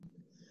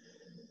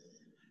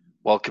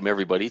Welcome,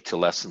 everybody, to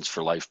Lessons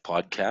for Life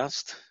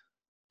podcast.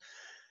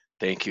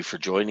 Thank you for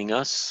joining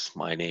us.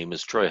 My name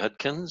is Troy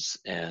Hudkins,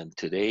 and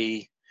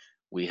today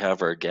we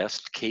have our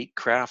guest, Kate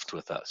Kraft,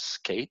 with us.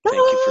 Kate, thank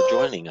you for Ah,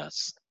 joining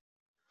us.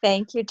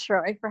 thank you,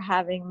 Troy, for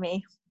having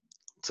me.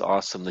 It's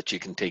awesome that you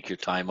can take your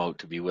time out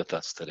to be with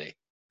us today.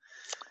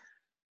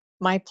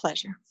 My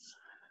pleasure.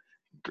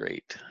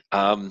 Great.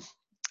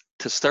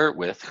 To start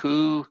with,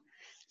 who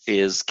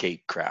is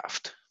Kate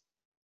Kraft?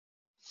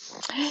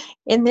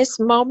 In this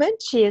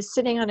moment, she is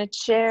sitting on a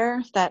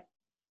chair that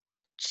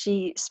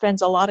she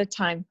spends a lot of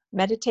time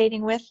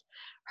meditating with.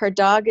 Her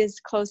dog is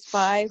close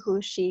by,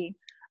 who she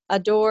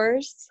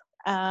adores.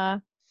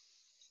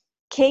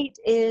 Kate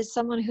is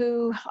someone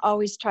who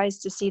always tries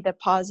to see the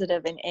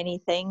positive in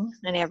anything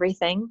and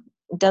everything.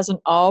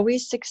 Doesn't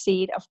always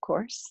succeed, of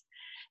course.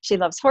 She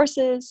loves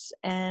horses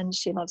and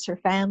she loves her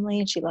family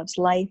and she loves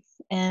life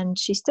and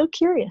she's still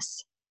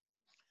curious.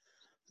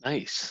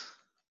 Nice,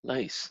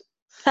 nice.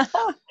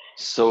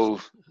 So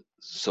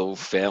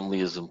family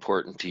is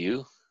important to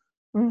you.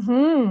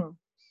 Mm-hmm.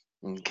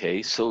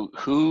 Okay, so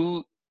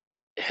who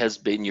has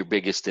been your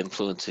biggest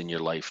influence in your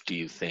life, do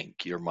you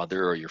think? Your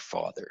mother or your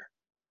father?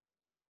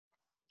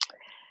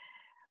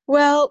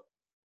 Well,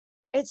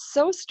 it's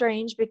so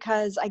strange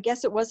because I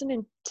guess it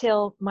wasn't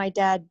until my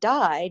dad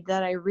died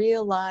that I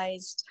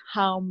realized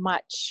how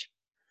much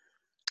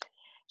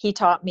he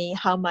taught me,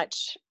 how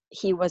much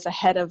he was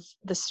ahead of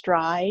the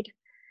stride.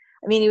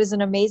 I mean, he was an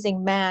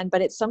amazing man,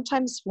 but it's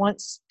sometimes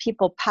once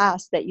people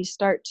pass that you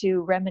start to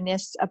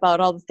reminisce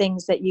about all the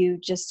things that you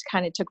just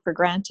kind of took for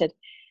granted.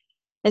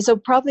 And so,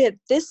 probably at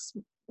this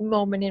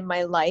moment in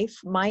my life,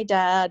 my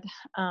dad,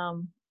 I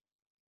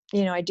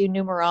do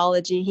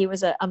numerology. He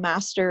was a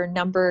master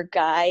number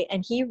guy.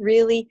 And he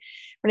really,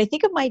 when I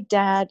think of my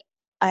dad,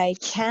 I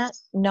can't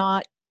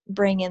not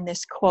bring in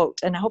this quote.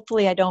 And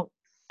hopefully I don't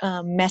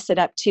mess it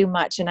up too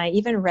much. And I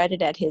even read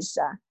it at his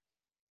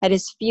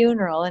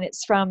funeral. And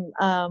it's from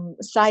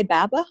Sai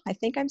Baba. I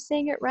think I'm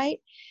saying it right.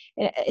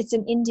 It's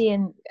an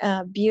Indian,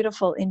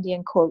 beautiful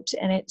Indian quote.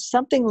 And it's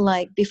something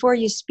like, before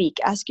you speak,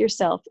 ask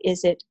yourself,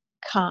 is it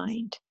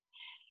kind?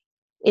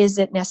 Is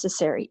it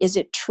necessary? Is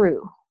it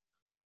true?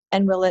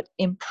 And will it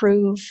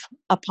improve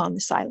upon the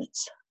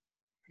silence?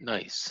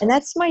 Nice. And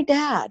that's my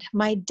dad.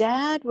 My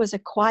dad was a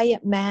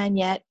quiet man,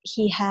 yet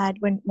he had,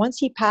 once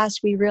he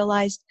passed, we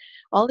realized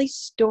all these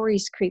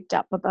stories creeped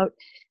up about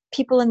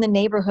people in the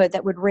neighborhood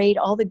that would raid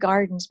all the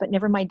gardens, but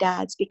never my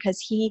dad's, because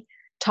he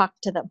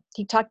talked to them.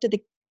 He talked to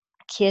the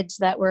kids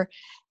that were,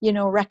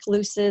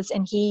 recluses,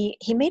 and he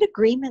made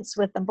agreements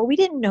with them, but we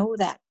didn't know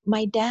that.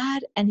 My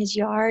dad and his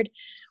yard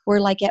were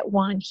like at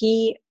one.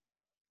 He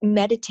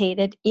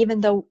meditated,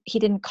 even though he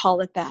didn't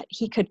call it that.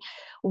 He could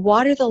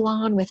water the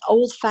lawn with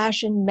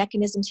old-fashioned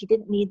mechanisms. He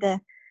didn't need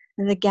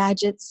the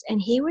gadgets, and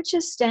he would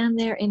just stand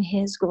there in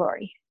his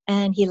glory.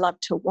 And he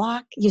loved to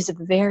walk. He was a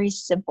very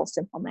simple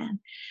man.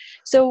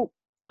 So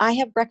I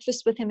have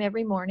breakfast with him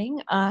every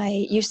morning.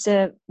 I used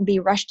to be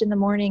rushed in the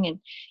morning and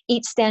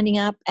eat standing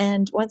up.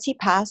 And once he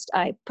passed,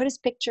 I put his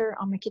picture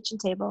on my kitchen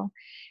table,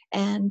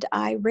 and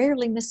I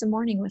rarely miss a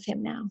morning with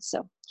him now.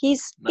 So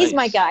he's my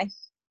Nice. guy.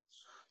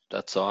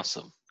 That's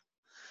awesome.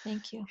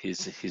 Thank you.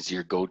 He's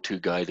your go-to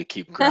guy to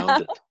keep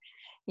grounded.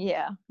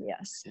 Yeah,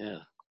 yes. Yeah,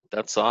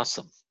 that's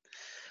awesome.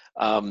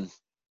 Um,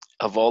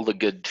 of all the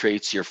good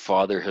traits your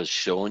father has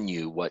shown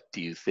you, what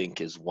do you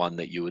think is one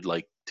that you would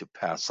like to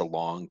pass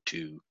along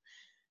to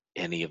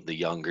any of the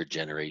younger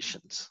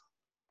generations?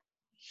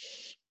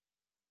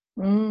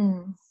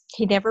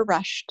 He never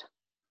rushed.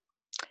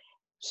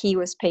 He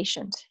was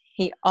patient.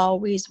 He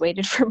always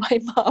waited for my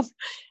mom,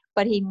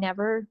 but he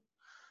never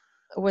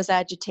was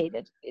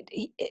agitated.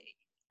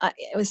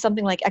 It was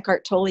something like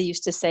Eckhart Tolle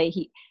used to say.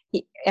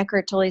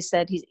 Eckhart Tolle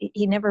said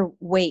he never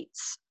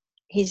waits.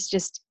 He's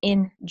just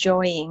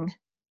enjoying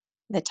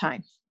the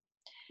time,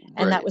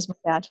 and that Right. was my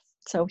dad.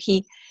 So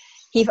he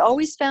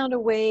always found a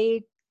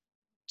way.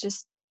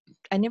 Just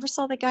I never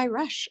saw the guy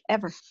rush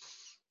ever.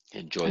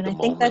 Enjoy And the I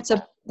think moment. that's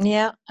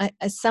yeah,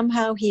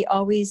 somehow he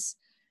always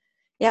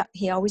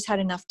had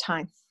enough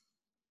time.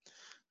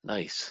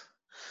 Nice.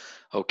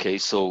 Okay,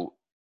 so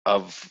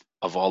of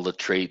all the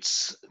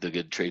traits, the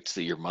good traits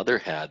that your mother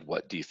had,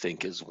 what do you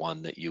think is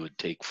one that you would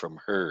take from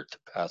her to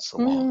pass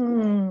along?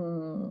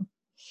 Hmm.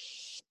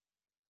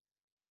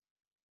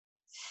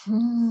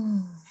 Hmm.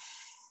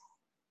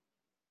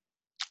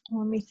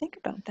 Let me think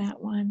about that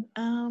one.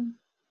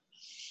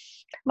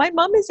 My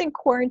mom is in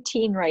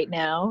quarantine right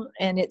now,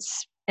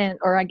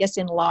 or I guess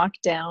in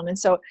lockdown, and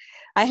so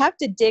I have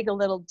to dig a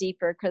little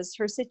deeper because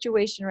her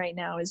situation right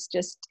now is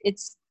just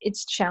it's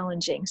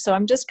challenging. So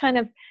I'm just kind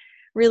of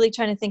really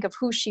trying to think of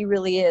who she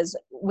really is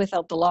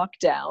without the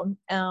lockdown.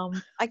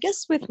 I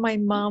guess with my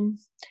mom,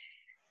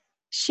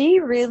 she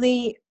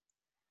really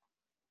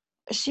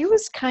she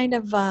was kind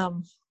of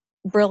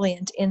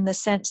brilliant in the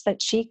sense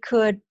that she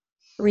could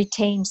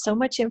retain so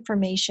much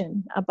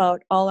information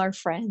about all our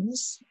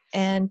friends,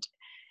 and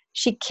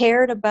she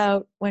cared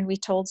about when we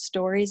told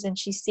stories, and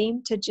she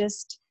seemed to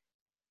just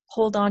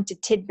hold on to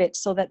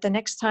tidbits so that the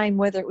next time,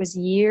 whether it was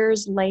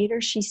years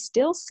later, she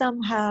still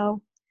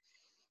somehow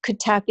could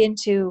tap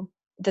into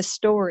the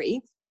story.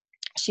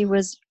 She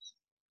was,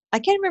 I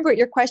can't remember what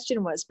your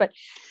question was, but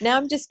now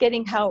I'm just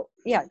getting how,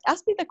 yeah,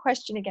 ask me the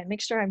question again.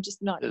 Make sure I'm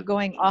just not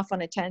going off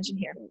on a tangent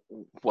here.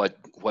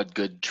 What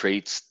good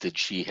traits did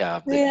she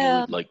have that you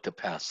Yeah. would like to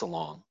pass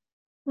along?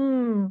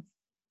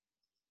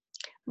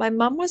 My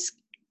mom was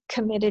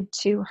committed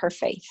to her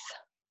faith.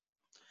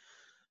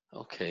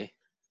 Okay.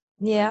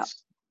 Yeah.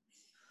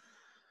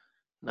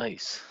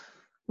 Nice.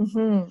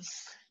 Mm-hmm.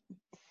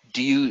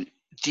 Do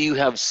you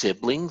have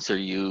siblings? Are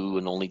you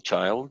an only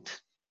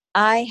child?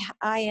 I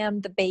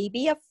am the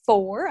baby of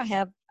 4. I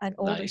have an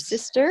older Nice.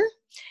 sister,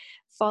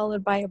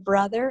 followed by a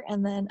brother,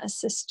 and then a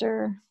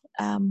sister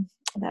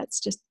that's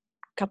just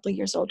a couple of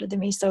years older than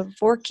me. So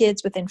 4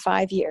 kids within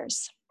 5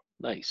 years.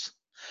 Nice.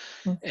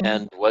 Mm-hmm.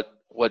 And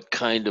what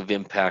kind of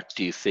impact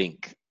do you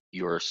think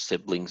your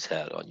siblings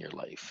had on your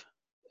life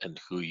and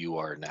who you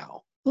are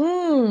now?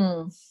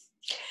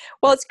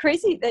 Well, it's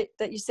crazy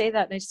that you say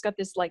that. And I just got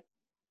this like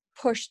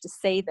push to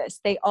say this.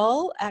 They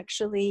all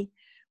actually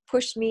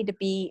pushed me to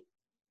be,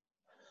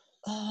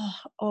 I'm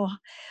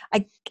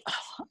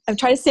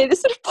trying to say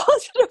this in a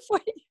positive way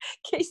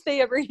in case they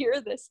ever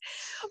hear this.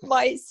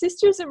 My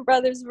sisters and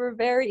brothers were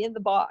very in the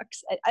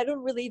box. I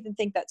don't really even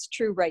think that's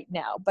true right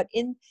now, but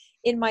in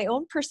my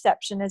own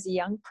perception as a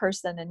young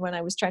person, and when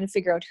I was trying to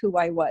figure out who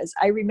I was,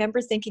 I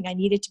remember thinking I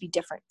needed to be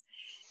different,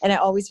 and I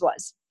always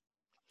was.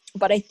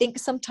 But I think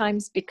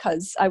sometimes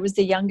because I was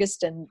the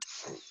youngest and,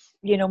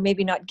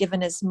 maybe not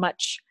given as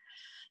much,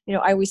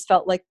 I always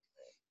felt like,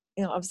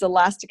 I was the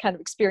last to kind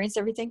of experience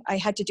everything. I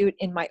had to do it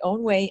in my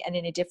own way and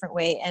in a different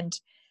way. And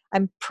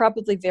I'm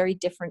probably very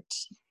different.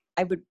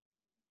 I would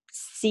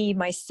see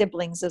my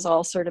siblings as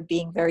all sort of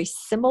being very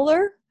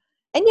similar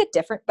and yet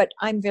different, but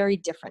I'm very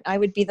different. I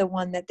would be the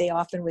one that they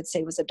often would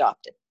say was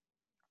adopted.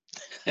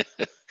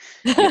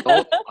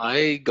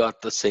 I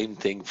got the same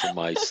thing from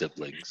my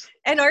siblings.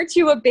 And aren't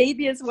you a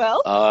baby as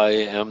well? I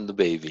am the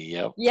baby,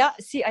 yep. Yeah,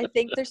 see, I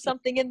think there's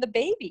something in the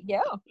baby,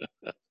 yeah.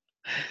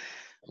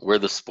 We're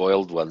the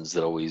spoiled ones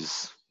that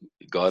always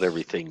got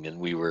everything, and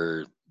we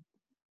were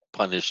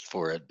punished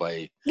for it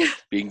by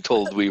being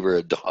told we were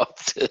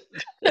adopted.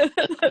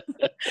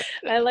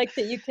 I like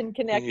that you can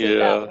connect with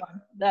that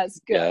one. That's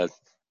good. Yeah.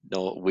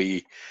 No,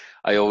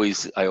 I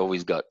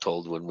always got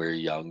told when we were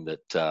young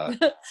that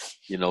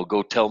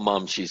go tell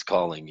mom she's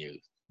calling you,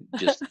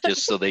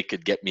 just so they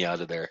could get me out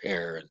of their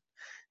hair,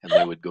 and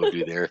they would go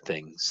do their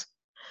things.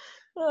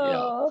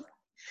 Oh.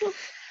 Yeah.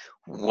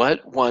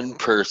 What one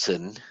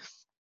person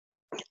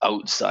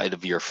outside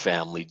of your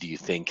family do you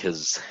think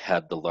has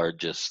had the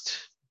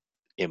largest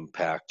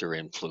impact or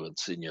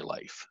influence in your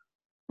life?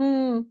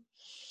 You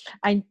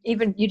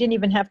didn't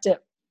even have to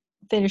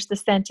finish the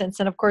sentence.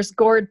 And of course,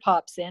 Gord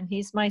pops in.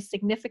 He's my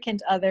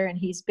significant other, and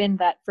he's been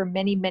that for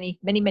many, many,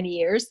 many, many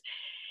years.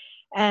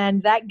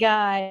 And that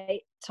guy,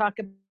 talk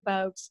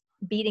about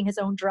beating his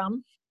own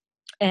drum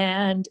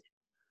and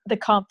the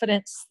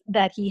confidence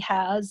that he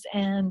has,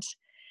 and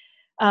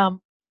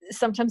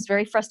sometimes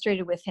very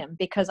frustrated with him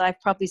because I've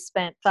probably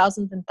spent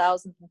thousands and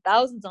thousands and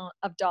thousands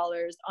of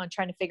dollars on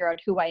trying to figure out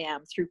who I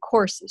am through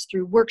courses,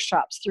 through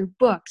workshops, through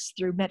books,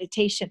 through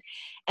meditation.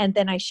 And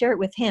then I share it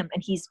with him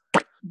and he's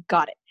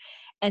got it.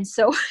 And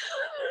so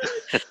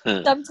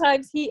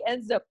sometimes he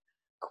ends up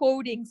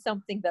quoting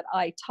something that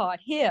I taught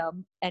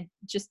him, and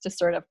just to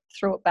sort of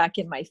throw it back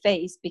in my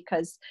face,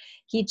 because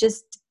he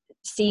just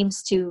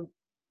seems to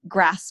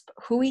grasp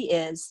who he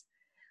is.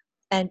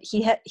 And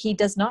he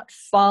does not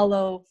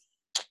follow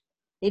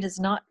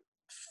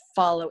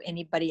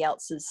anybody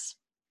else's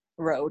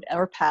road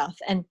or path.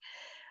 And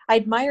I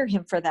admire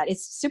him for that.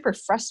 It's super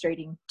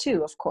frustrating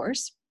too, of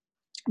course,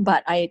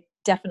 but I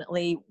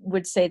definitely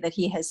would say that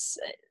he has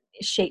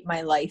shaped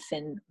my life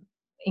in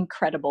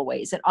incredible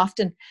ways. And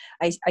often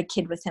I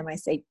kid with him. I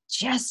say,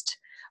 just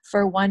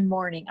for one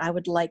morning, I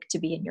would like to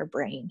be in your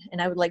brain,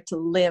 and I would like to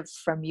live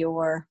from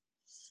your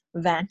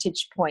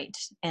vantage point,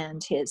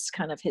 and his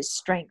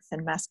strength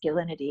and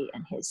masculinity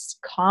and his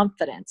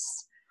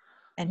confidence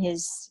and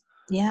his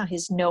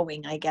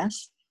knowing, I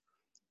guess.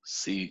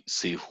 See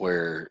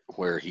where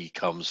he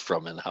comes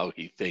from and how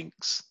he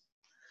thinks.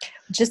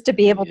 Just to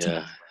be able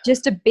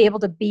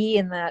to be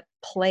in that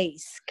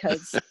place,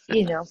 because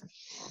yeah.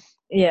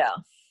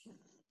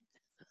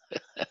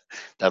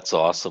 That's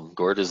awesome.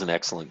 Gord is an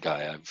excellent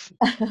guy.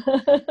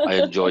 I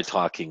enjoy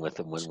talking with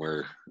him when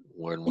we're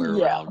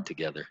around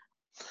together.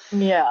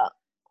 Yeah.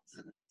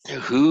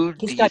 Who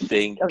do you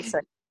think? Oh,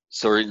 sorry.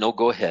 Sorry, no,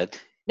 go ahead.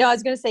 No, I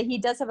was going to say he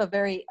does have a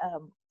very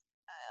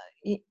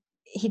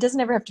he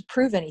doesn't ever have to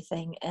prove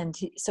anything, and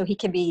so he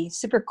can be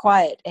super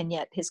quiet, and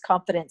yet his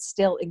confidence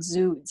still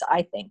exudes,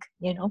 I think.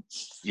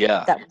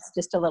 Yeah, that was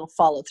just a little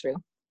follow through.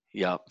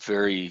 Yeah,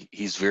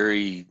 he's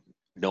very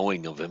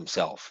knowing of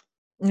himself.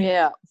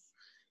 Yeah,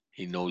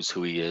 he knows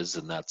who he is,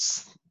 and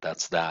that's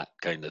that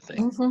kind of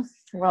thing.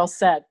 Mm-hmm. Well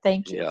said.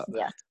 Thank you.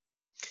 Yeah.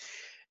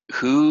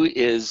 who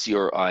is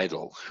your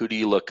idol? Who do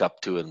you look up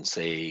to and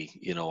say,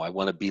 you know, I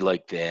want to be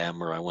like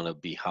them, or I want to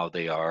be how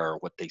they are, or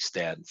what they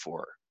stand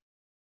for?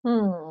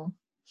 Hmm.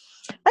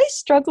 I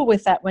struggle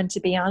with that one, to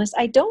be honest.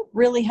 I don't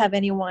really have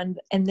anyone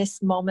in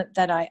this moment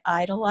that I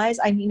idolize.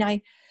 I mean,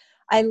 I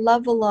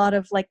love a lot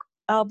of, like,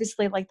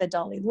 obviously, like the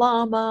Dalai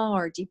Lama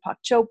or Deepak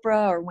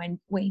Chopra or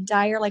Wayne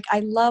Dyer. Like, I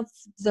love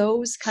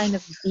those kind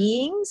of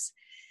beings,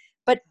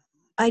 but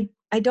I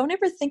don't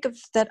ever think of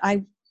that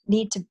I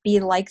need to be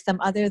like them,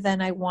 other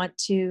than I want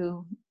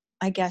to,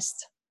 I guess,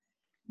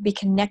 be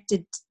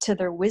connected to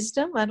their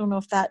wisdom. I don't know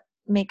if that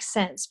makes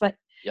sense, but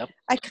Yep.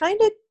 I kind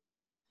of,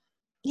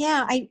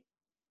 yeah, I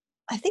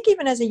think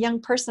even as a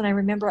young person, I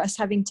remember us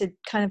having to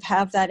kind of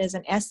have that as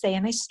an essay,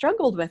 and I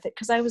struggled with it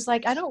because I was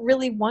like, I don't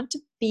really want to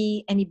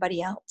be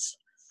anybody else.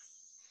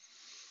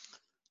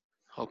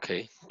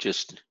 Okay.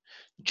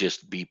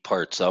 Just be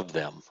parts of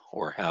them,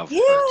 or have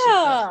parts of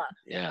them.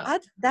 Yeah, Yeah.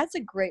 that's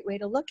a great way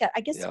to look at. I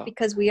guess Yeah.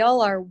 because we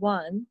all are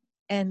one,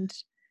 and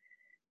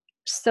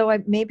so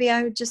maybe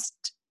I would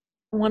just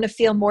want to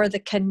feel more the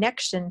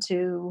connection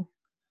to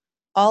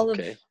all of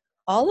Okay.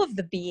 all of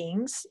the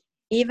beings,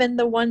 even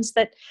the ones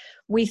that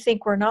we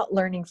think we're not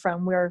learning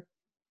from.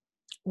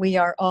 We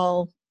are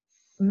all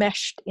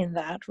meshed in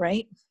that,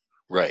 right?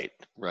 Right.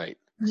 Right.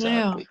 Yeah.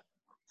 Exactly.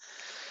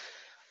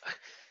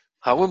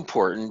 How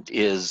important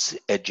is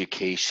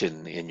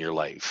education in your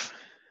life?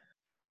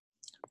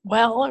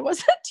 Well, I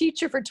was a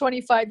teacher for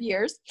 25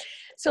 years,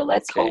 so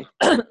let's Okay.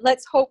 hope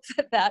let's hope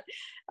that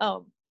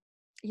um,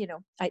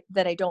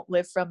 that I don't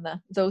live from the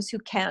 "those who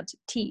can't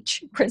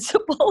teach"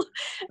 principle.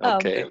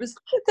 Okay.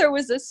 There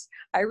was this.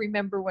 I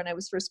remember when I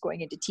was first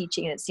going into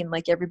teaching, and it seemed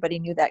like everybody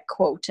knew that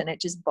quote, and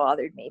it just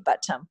bothered me.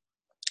 But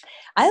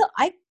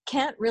I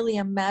can't really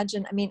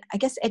imagine. I mean, I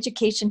guess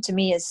education to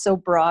me is so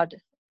broad.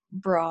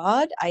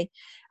 Broad. I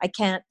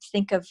can't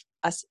think of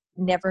us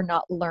never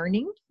not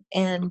learning,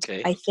 and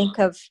Okay. I think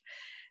of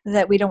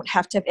that we don't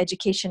have to have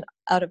education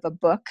out of a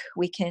book.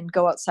 We can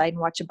go outside and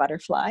watch a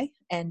butterfly,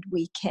 and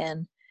we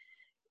can,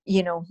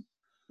 you know,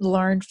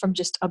 learn from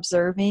just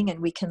observing, and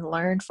we can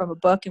learn from a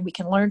book, and we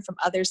can learn from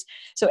others.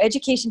 So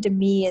education to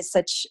me is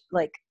such,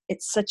 like,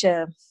 it's such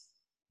a,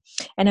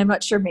 and I'm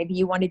not sure, maybe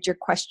you wanted your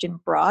question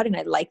broad, and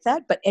I like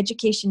that, but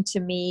education to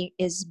me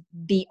is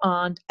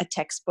beyond a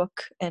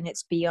textbook, and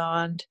it's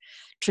beyond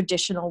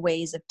traditional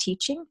ways of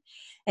teaching.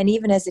 And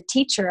even as a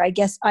teacher, I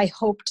guess I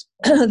hoped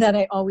that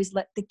I always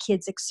let the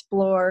kids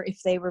explore,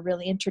 if they were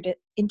really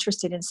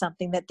interested in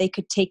something, that they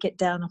could take it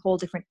down a whole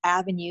different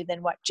avenue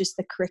than what just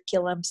the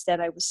curriculum said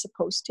I was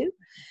supposed to.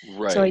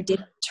 So I Right.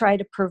 did try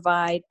to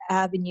provide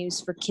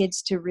avenues for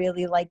kids to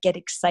really, like, get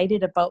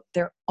excited about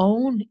their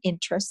own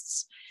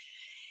interests.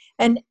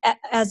 And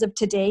as of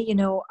today,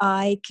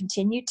 I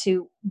continue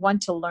to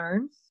want to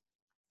learn,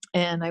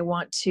 and I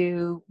want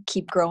to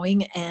keep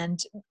growing, and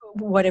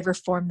whatever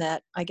form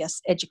that, I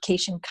guess,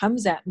 education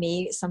comes at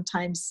me,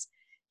 sometimes,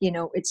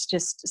 it's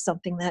just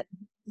something that,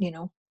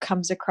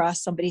 comes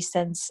across. Somebody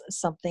sends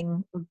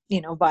something,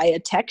 via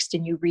text,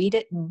 and you read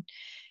it,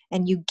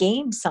 and you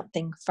gain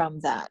something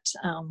from that.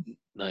 Yeah.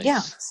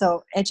 Nice.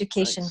 So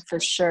education Nice. for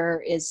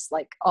sure is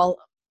like all,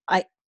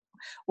 I,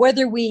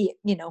 whether we,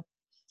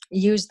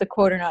 use the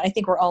quote or not, I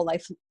think we're all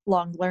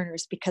lifelong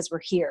learners because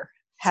we're here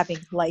having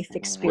life Right.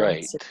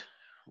 experiences.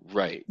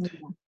 Right.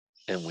 Yeah.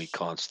 And we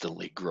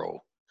constantly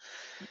grow.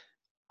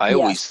 Yes. I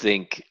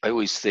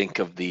always think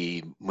of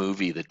the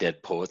movie The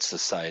Dead Poets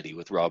Society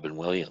with Robin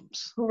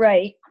Williams,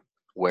 Right.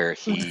 where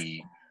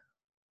he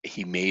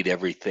made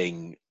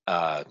everything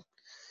an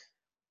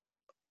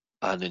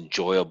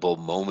enjoyable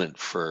moment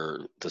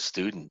for the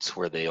students,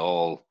 where they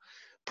all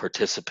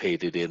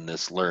participated in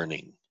this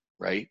learning,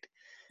 right?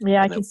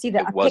 Yeah, I And can see it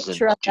that, a wasn't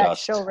picture of that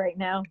show just, right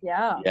now.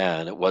 Yeah. yeah,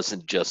 and it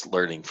wasn't just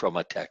learning from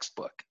a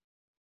textbook.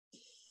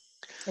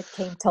 It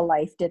came to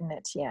life, didn't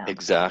it? Yeah.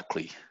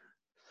 Exactly.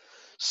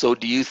 So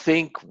do you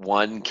think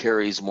one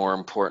carries more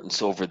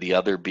importance over the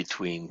other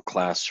between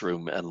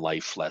classroom and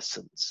life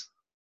lessons?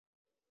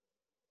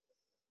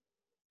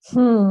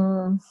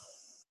 Hmm.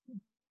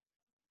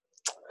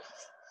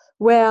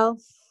 Well,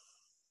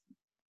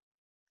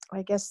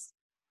 I guess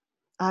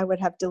I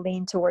would have to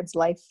lean towards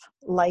life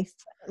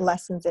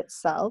lessons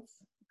itself,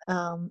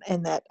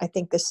 and that I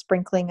think the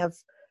sprinkling of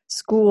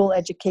school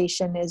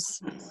education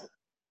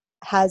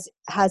has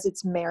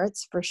its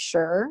merits for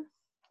sure.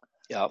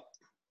 Yep.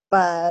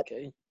 But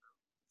Okay.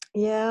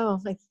 yeah,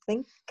 I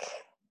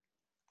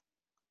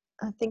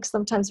think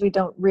sometimes we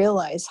don't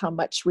realize how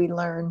much we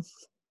learn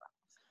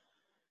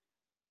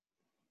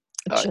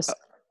I just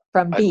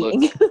from I look,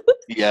 being.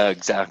 yeah,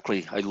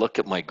 exactly. I look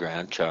at my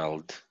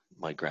granddaughter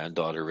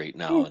right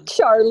now,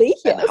 Charlie,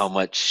 and how yes.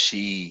 much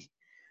she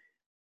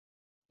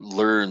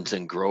learns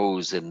and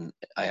grows. And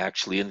I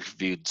actually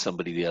interviewed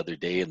somebody the other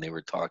day, and they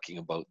were talking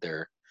about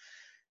their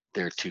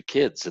two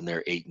kids, and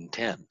they're 8 and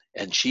 10,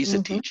 and she's a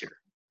Hmm. teacher.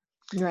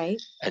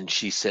 Right. And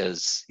she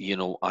says,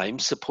 I'm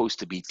supposed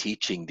to be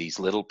teaching these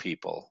little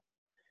people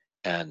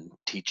and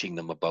teaching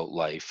them about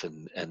life,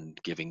 and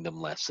giving them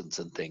lessons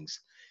and things.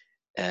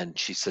 And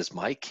she says,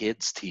 my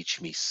kids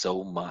teach me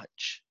so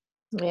much.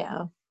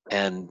 Yeah.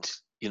 And,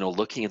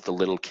 looking at the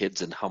little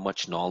kids and how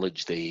much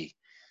knowledge they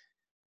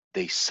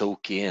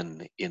soak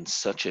in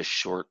such a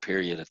short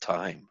period of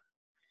time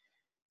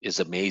is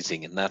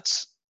amazing. And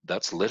that's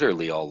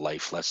literally all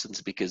life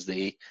lessons because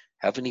they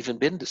haven't even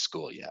been to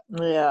school yet.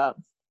 Yeah.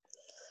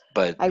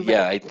 But I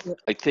yeah, read.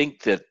 I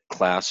think that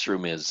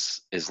classroom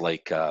is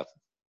like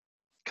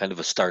kind of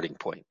a starting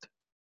point.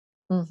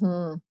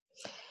 Hmm.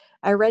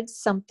 I read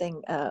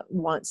something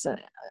once,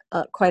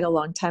 quite a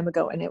long time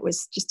ago, and it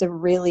was just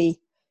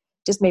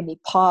made me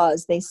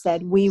pause. They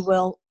said, we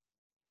will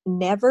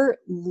never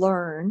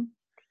learn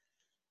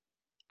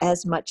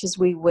as much as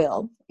we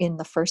will in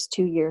the first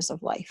 2 years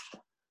of life.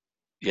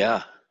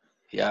 Yeah.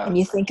 Yeah. And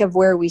you think of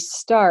where we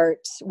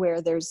start, where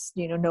there's,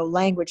 no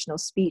language, no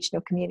speech,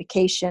 no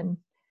communication.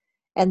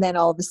 And then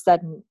all of a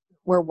sudden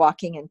we're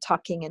walking and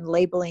talking and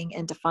labeling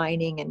and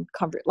defining and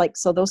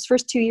so those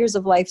first 2 years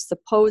of life,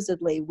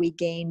 supposedly we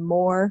gain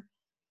more,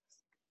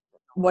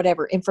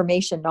 whatever,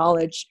 information,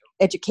 knowledge,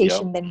 Yep.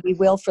 education than we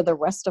will for the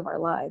rest of our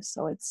lives.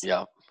 So it's,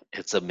 Yeah.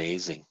 It's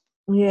amazing.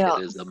 It yeah.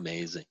 is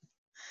amazing.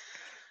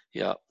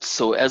 Yeah.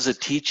 So as a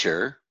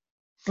teacher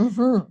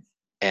Hmm.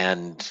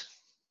 and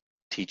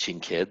teaching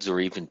kids or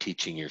even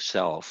teaching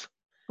yourself,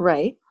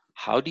 Right.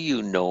 how do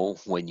you know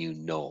when you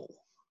know?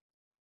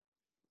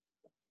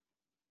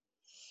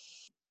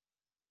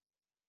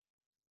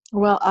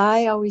 Well,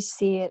 I always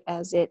see it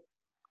as it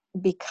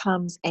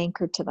becomes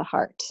anchored to the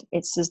heart.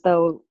 It's as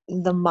though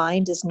the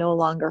mind is no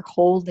longer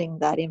holding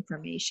that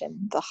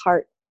information. The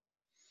heart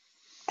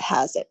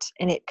has it,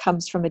 and it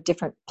comes from a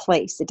different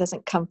place. It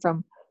doesn't come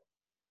from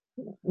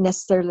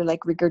necessarily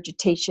like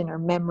regurgitation or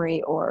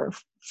memory or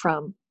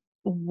from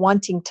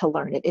wanting to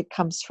learn it. It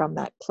comes from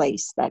that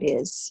place that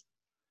is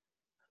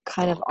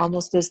kind of Okay.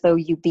 almost as though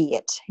you be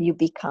it, you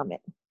become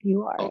it,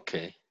 you are it.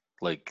 Okay.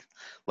 Like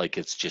like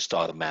it's just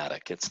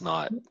automatic. It's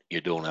not,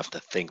 you don't have to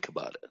think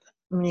about it.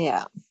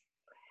 Yeah,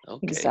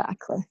 Okay.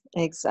 exactly.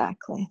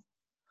 Exactly.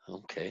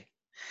 Okay.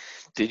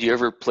 Did you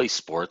ever play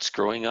sports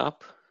growing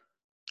up?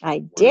 I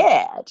Or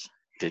did.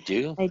 did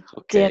you? I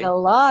did Okay. a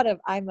lot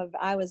of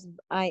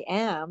I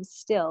am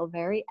still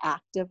very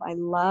active. I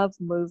love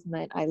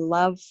movement. I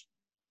love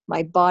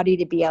my body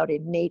to be out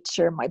in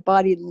nature. My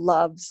body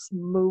loves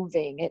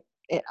moving.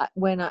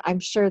 I'm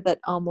sure that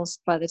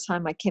almost by the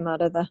time I came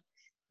out of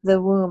the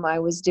womb, I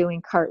was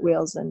doing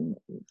cartwheels and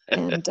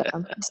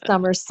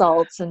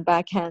somersaults and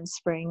back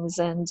handsprings.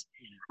 And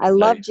I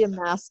loved Nice.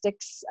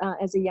 gymnastics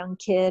as a young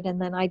kid.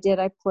 And then I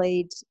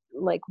played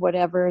like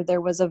whatever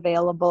there was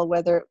available,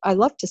 whether I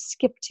loved to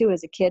skip too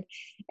as a kid.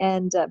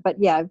 And, but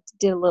yeah, I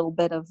did a little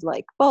bit of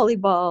like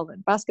volleyball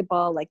and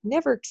basketball, like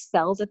never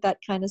excelled at that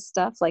kind of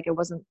stuff. Like I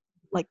wasn't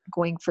like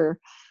going for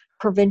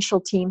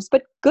provincial teams,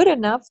 but good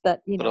enough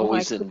that, But I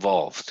always could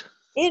involved.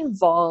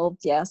 involved.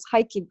 Yes.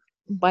 Hiking,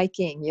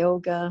 biking,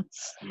 yoga.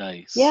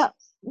 Nice. Yeah.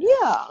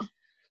 Yeah.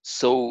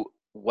 So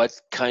what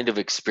kind of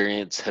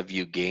experience have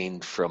you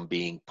gained from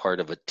being part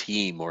of a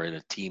team or in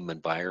a team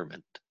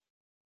environment?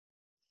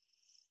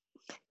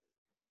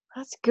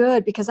 That's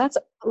good because that's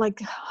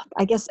like,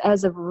 I guess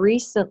as of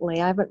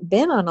recently, I haven't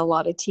been on a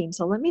lot of teams.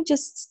 So let me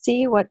just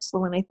see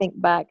when I think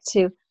back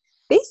to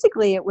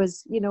basically it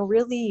was,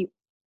 really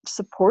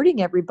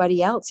supporting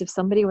everybody else. If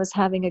somebody was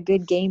having a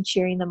good game,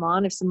 cheering them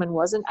on. If someone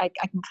wasn't, I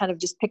can kind of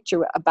just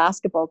picture a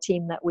basketball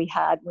team that we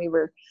had. We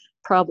were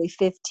probably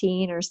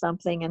 15 or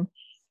something.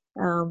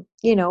 And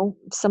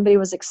somebody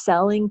was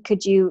excelling,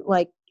 could you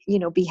like,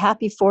 be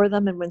happy for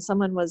them? And when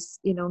someone was,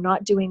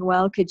 not doing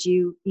well, could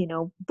you,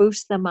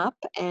 boost them up?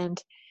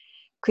 And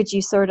could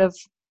you sort of,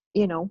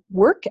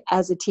 work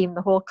as a team,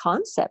 the whole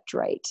concept,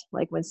 right?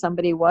 Like when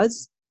somebody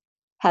was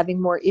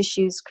having more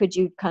issues, could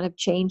you kind of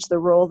change the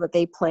role that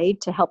they played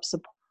to help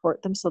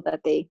support them so that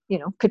they,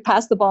 could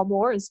pass the ball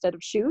more instead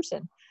of shoot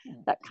and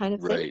that kind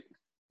of thing? Right.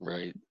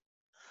 Right.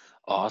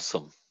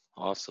 Awesome.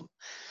 Awesome.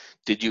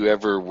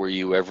 Were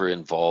you ever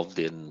involved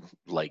in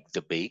like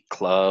debate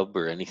club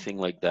or anything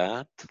like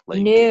that?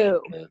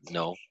 No.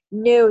 No.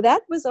 No,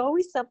 that was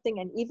always something.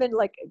 And even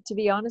like, to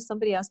be honest,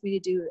 somebody asked me to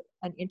do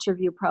an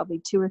interview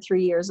probably 2 or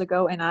 3 years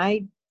ago. And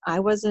I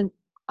wasn't,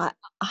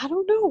 I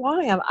don't know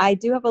why. I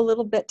do have a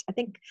little bit, I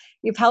think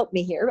you've helped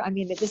me here. I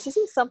mean, this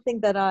isn't something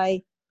that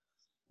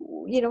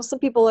some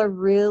people are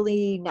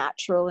really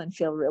natural and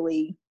feel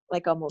really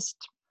like almost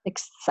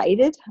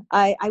excited.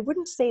 I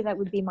wouldn't say that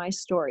would be my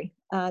story.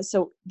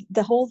 So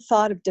the whole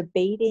thought of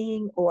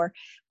debating or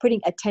putting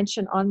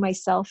attention on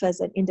myself as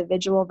an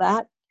individual,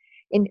 that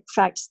in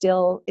fact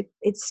still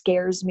it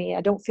scares me.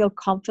 I don't feel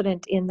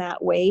confident in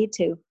that way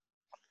to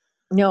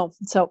no.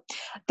 So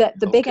the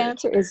big Okay.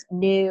 answer is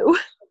no.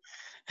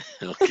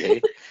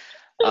 Okay.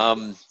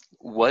 Um,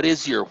 what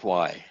is your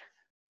why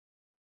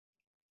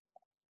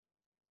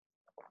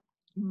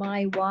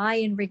My why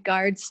in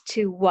regards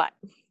to what?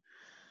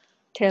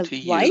 To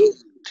to life? you,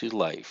 to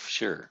life?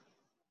 Sure.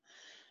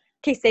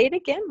 Okay, say it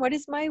again. What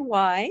is my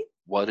why?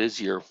 What is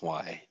your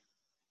why?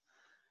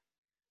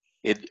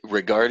 It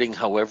regarding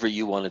however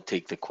you want to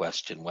take the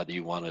question, whether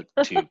you want it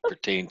to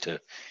pertain to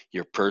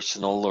your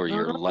personal or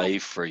your Oh,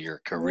 life or your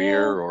yeah.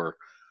 career or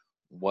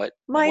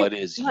My, what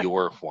is my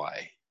your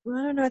why?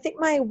 I don't know. I think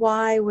my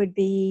why would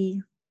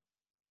be,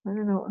 I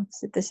don't know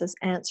if this is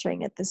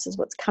answering it. This is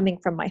what's coming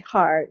from my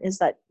heart, is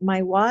that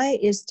my why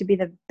is to be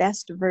the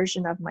best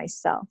version of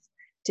myself,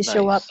 to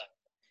show up Nice.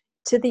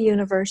 to the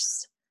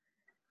universe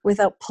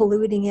without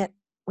polluting it,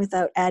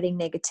 without adding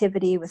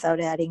negativity, without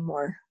adding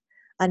more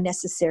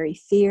unnecessary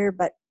fear.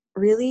 But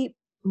really,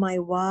 my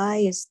why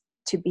is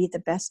to be the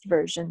best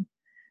version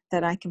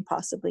that I can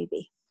possibly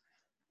be.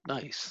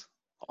 Nice.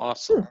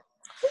 Awesome.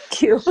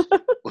 Thank you.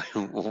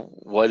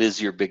 What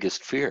is your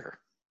biggest fear?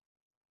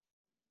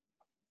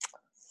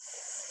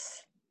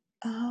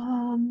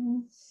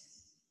 um,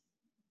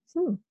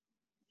 hmm.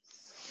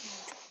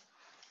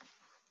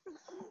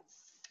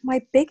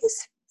 My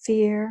biggest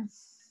fear.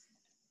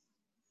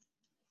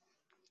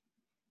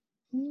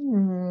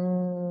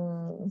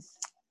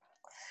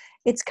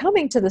 It's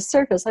coming to the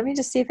surface. Let me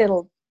just see if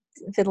it'll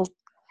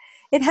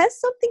it has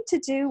something to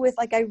do with,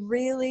 like, I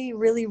really,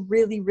 really,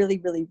 really, really,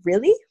 really,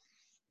 really,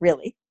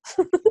 really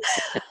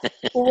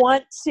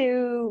want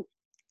to,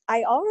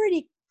 I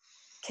already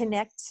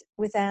connect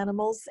with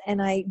animals and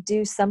I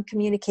do some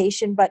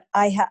communication, but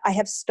I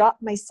have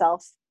stopped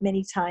myself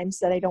many times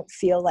that I don't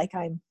feel like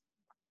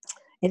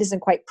it isn't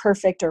quite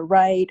perfect or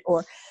right,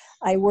 or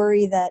I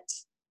worry that,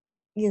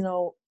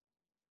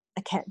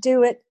 I can't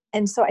do it.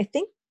 And so I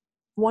think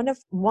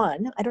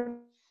I don't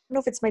know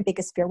if it's my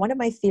biggest fear. One of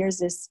my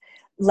fears is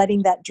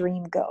letting that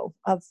dream go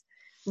of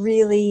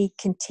really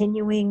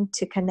continuing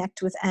to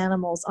connect with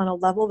animals on a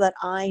level that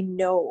I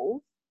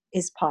know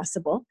is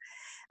possible,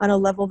 on a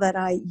level that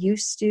I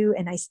used to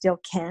and I still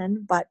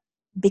can. But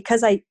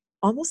because I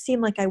almost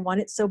seem like I want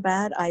it so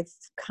bad, I've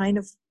kind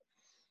of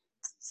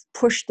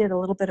pushed it a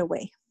little bit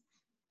away.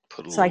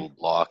 Put a So little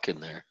block in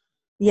there.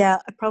 I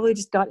probably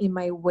just got in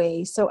my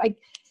way. So I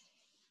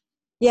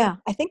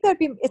think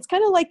it's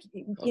kind of like,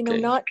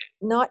 Okay.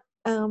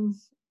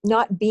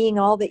 not being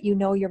all that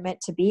you're meant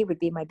to be would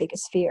be my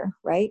biggest fear.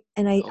 Right.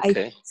 And I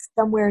Okay.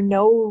 somewhere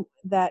know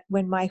that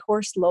when my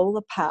horse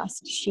Lola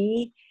passed,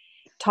 she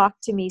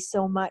talked to me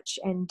so much,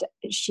 and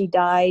she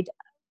died,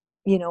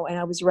 and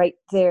I was right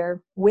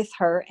there with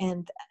her,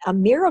 and a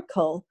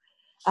miracle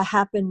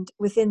happened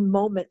within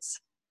moments.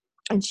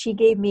 And she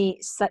gave me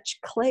such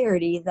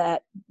clarity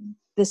that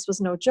this was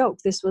no joke.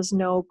 This was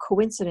no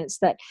coincidence,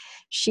 that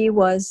she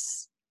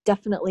was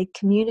definitely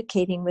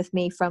communicating with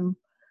me from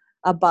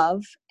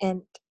above.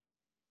 And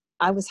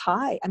I was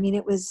high. I mean,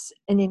 it was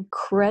an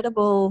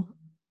incredible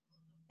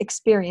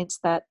experience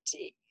that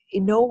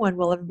no one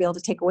will ever be able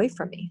to take away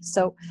from me.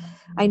 So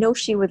I know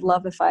she would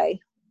love if I,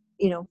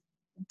 you know,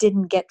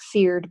 didn't get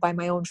feared by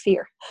my own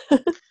fear.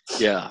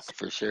 Yeah,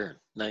 for sure.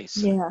 Nice.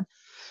 Yeah.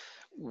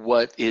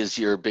 What is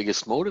your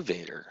biggest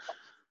motivator?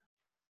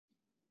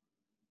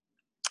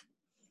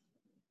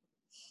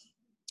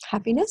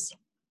 Happiness.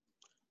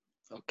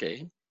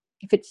 Okay.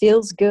 If it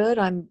feels good,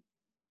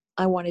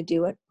 I want to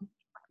do it.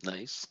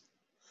 Nice.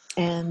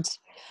 And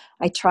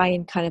I try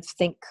and kind of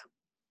think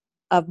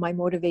of my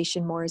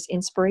motivation more as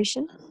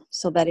inspiration,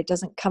 so that it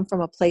doesn't come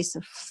from a place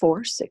of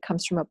force. It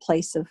comes from a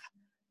place of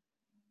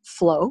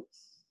flow.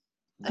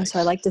 And so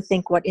I Nice. like to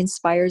think what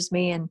inspires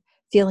me, and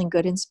feeling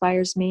good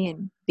inspires me,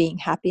 and being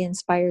happy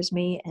inspires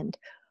me, and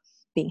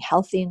being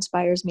healthy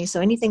inspires me.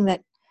 So anything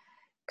that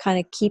kind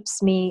of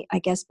keeps me, I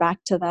guess,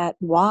 back to that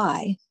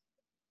why,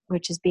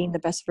 which is being the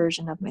best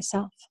version of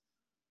myself.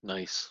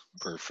 Nice.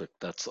 Perfect.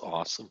 That's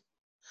awesome.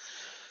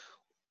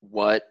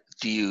 What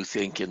do you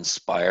think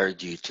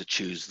inspired you to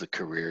choose the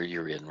career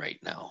you're in right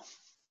now?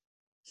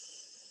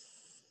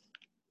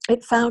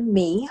 It found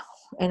me,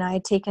 and I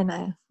had taken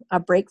a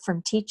break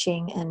from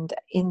teaching, and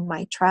in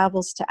my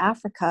travels to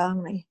Africa,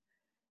 and I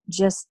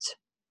just,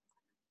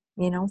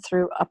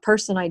 through a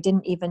person I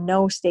didn't even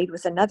know, stayed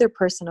with another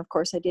person, of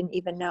course, I didn't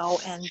even know,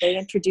 and they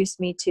introduced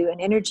me to an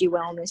energy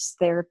wellness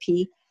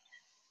therapy.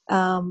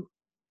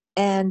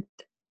 And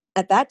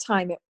at that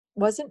time, it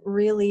wasn't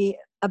really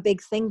a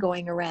big thing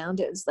going around.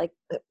 It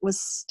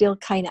was still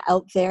kind of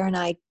out there, and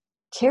I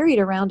carried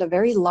around a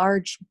very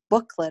large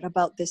booklet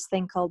about this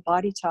thing called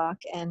Body Talk,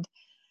 and,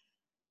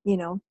 you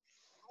know,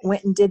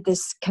 went and did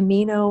this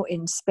Camino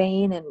in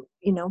Spain, and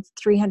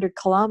 300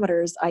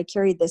 kilometers. I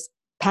carried this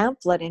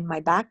pamphlet in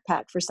my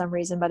backpack for some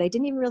reason, but I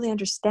didn't even really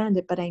understand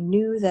it, but I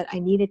knew that I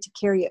needed to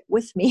carry it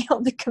with me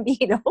on the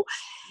Camino.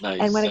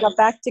 And when I Nice. got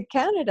back to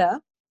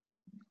Canada,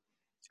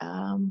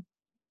 um,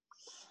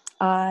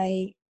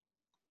 I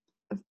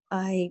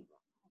I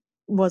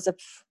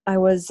I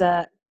was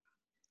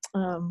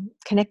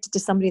connected to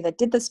somebody that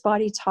did this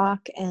Body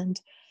Talk, and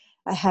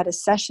I had a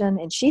session,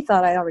 and she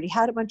thought I already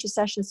had a bunch of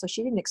sessions, so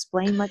she didn't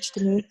explain much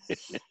to me.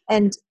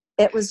 And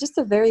it was just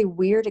a very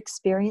weird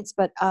experience,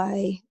 but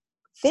I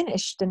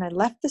finished and I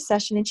left the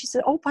session, and she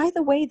said, "Oh, by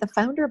the way, the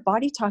founder of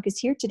Body Talk is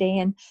here today,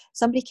 and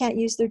somebody can't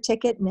use their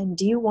ticket, and then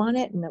do you want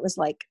it?" And it was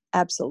like,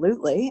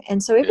 absolutely.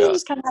 And so everything Yeah.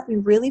 just kind of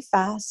happened really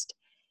fast,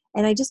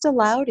 and I just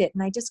allowed it,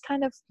 and I just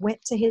kind of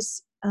went to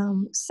his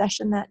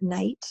session that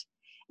night.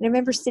 And I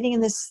remember sitting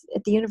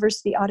at the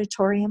university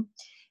auditorium,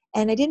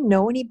 and I didn't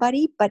know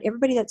anybody, but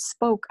everybody that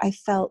spoke, I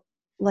felt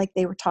like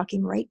they were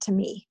talking right to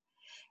me.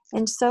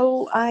 And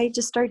so I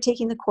just started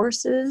taking the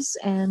courses,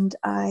 and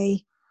I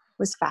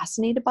was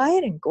fascinated by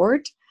it. And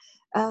Gord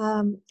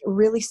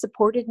really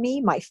supported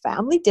me. My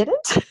family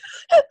didn't.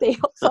 They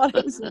all thought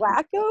it was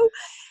wacko.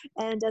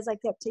 And as I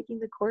kept taking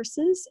the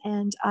courses,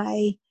 and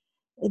I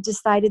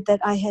decided that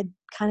I had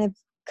kind of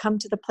come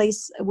to the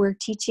place where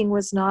teaching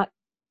was not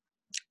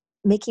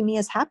making me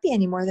as happy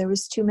anymore. There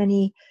was too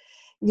many,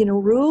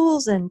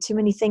 rules and too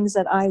many things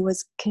that I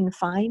was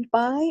confined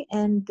by.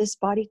 And this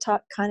body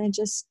talk kind of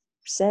just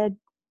said,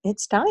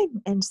 it's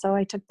time. And so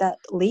I took that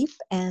leap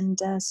and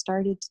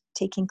started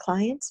taking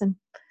clients, and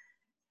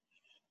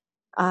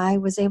I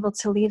was able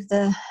to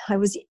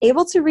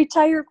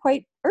retire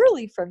quite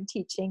early from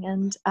teaching.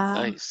 And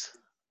Nice.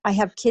 I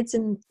have kids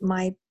in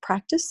my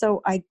practice,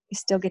 so I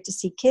still get to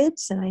see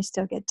kids, and I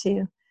still get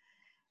to,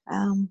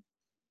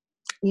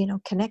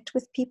 connect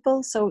with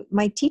people. So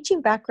my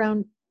teaching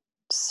background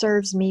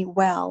serves me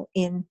well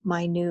in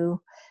my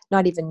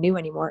not even new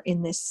anymore,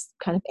 in this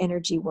kind of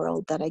energy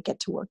world that I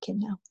get to work in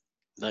now.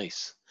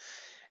 Nice.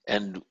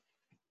 And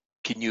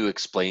can you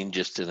explain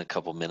just in a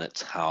couple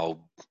minutes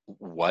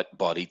what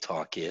body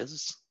talk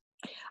is?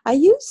 I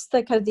use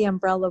the kind of the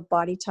umbrella of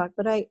body talk,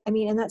 but I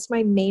mean, and that's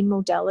my main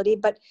modality,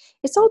 but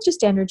it's all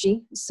just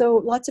energy. So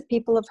lots of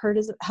people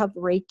have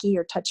Reiki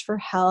or Touch for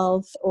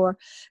Health or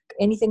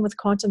anything with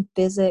quantum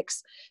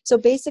physics. So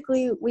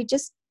basically we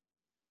just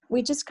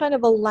kind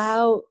of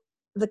allow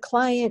the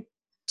client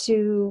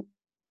to,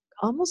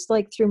 almost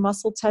like through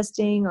muscle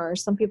testing, or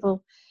some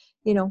people,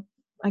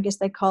 I guess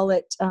they call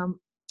it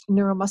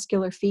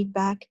neuromuscular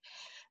feedback.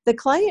 The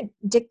client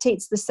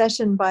dictates the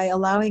session by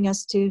allowing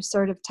us to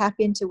sort of tap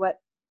into what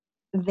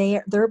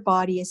their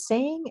body is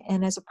saying.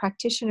 And as a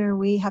practitioner,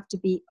 we have to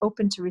be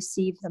open to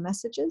receive the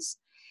messages.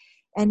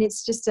 And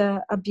it's just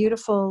a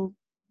beautiful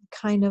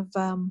kind of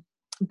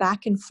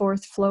back and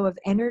forth flow of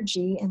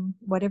energy. And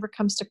whatever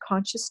comes to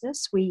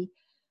consciousness, we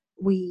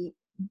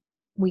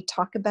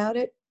talk about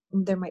it.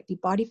 There might be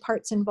body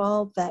parts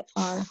involved that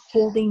are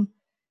holding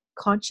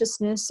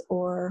consciousness,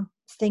 or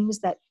things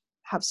that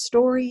have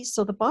stories.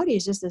 So the body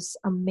is just this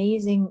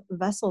amazing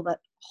vessel that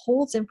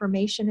holds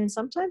information, and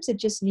sometimes it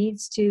just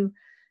needs to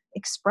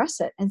express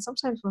it. And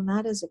sometimes when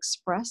that is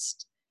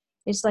expressed,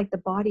 it's like the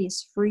body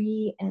is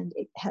free and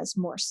it has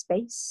more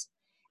space.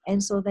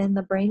 And so then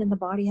the brain and the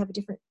body have a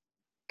different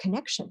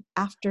connection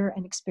after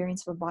an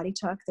experience of a body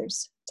talk.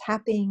 There's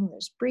tapping,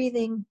 there's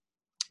breathing,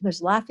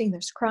 there's laughing,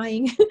 there's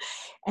crying.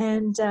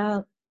 And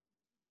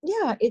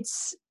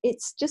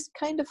it's just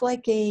kind of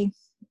like a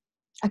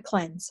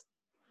cleanse.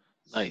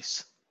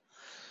 Nice.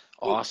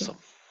 Awesome.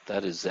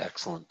 That is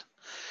excellent.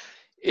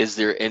 Is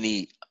there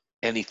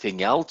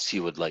anything else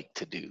you would like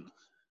to do?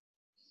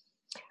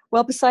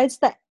 Well, besides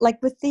that,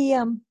 like with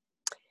the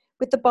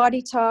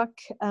body talk,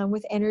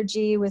 with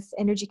energy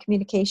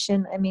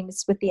communication, I mean,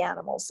 it's with the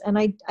animals. And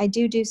I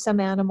do some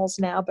animals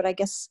now, but I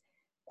guess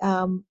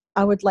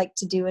I would like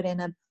to do it in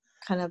a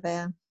kind of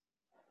a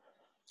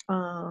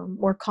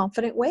more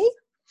confident way.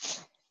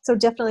 So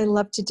definitely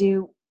love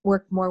to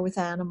work more with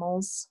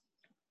animals.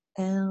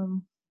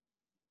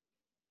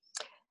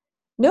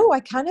 No,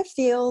 I kind of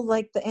feel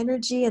like the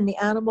energy and the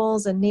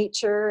animals and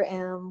nature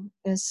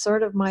is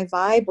sort of my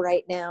vibe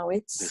right now.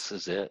 This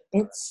is it.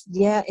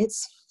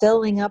 It's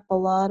filling up a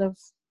lot of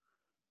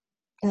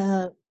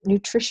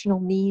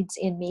nutritional needs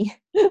in me,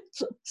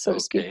 so to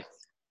speak.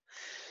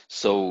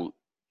 So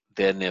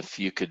then if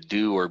you could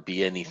do or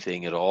be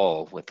anything at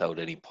all without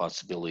any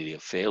possibility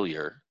of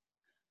failure,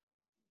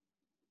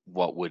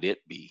 what would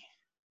it be?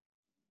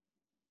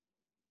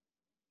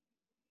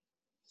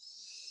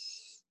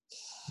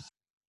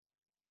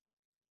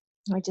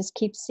 I just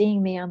keep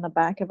seeing me on the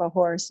back of a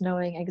horse,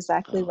 knowing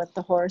exactly what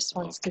the horse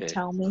wants to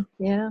tell me.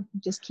 Yeah,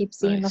 just keep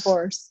seeing the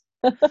horse.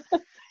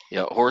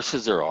 Yeah,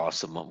 horses are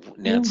awesome.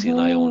 Nancy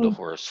and I owned a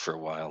horse for a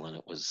while, and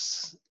it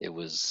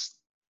was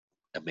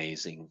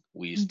amazing.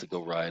 We used to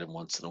go ride them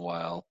once in a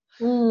while.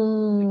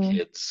 The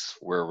kids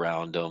were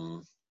around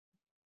them.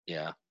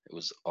 Yeah, it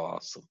was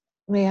awesome.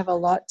 They have a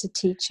lot to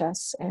teach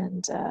us,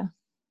 and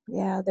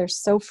they're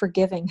so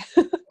forgiving,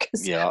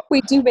 because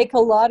we do make a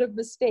lot of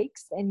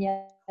mistakes, and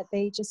yet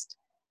they're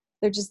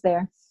just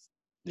there.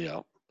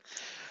 Yeah.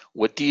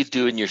 What do you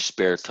do in your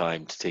spare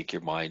time to take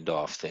your mind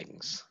off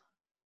things?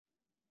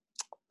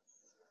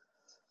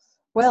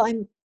 Well,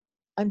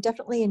 I'm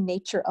definitely in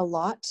nature a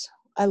lot.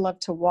 I love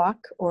to walk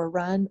or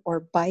run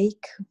or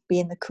bike, be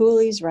in the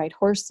coulees, ride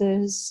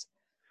horses.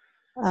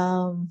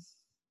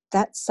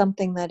 That's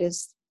something that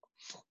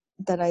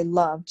I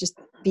love, just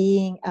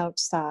being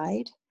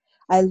outside.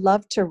 I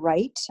love to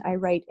write. I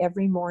write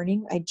every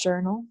morning. I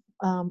journal.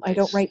 I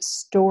don't write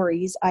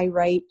stories. I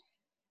write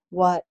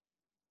what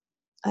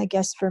I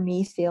guess for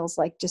me feels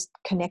like just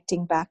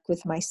connecting back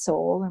with my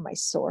soul or my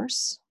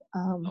source.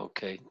 Kind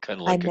of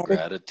like a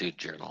gratitude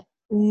journal.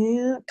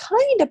 Yeah,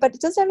 kind of, but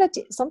it doesn't have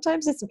to.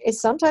 Sometimes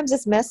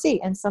it's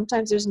messy, and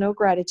sometimes there's no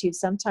gratitude.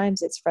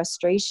 Sometimes it's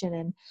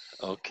frustration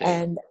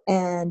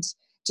and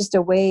just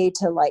a way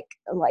to like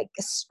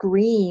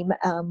scream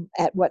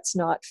at what's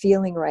not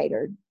feeling right,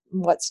 or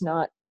what's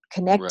not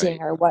connecting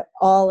Right. or what,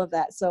 all of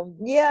that. So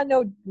yeah,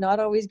 no, not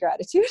always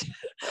gratitude.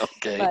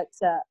 Okay. But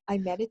I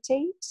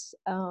meditate.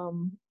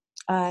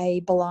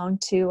 I belong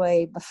to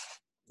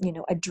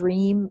a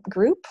dream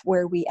group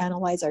where we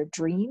analyze our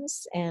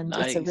dreams, and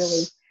it's a really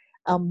Nice.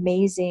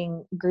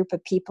 amazing group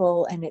of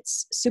people, and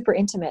it's super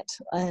intimate.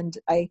 And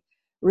I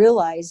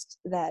realized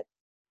that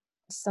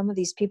some of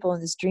these people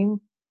in this dream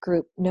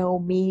group know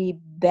me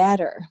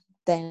better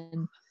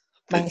than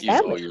Then my you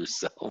know family.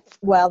 yourself.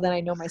 Well, then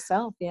I know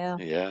myself. Yeah.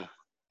 Yeah.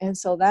 And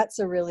so that's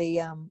a really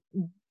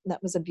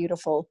that was a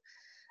beautiful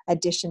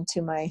addition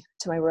to my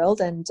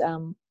world. And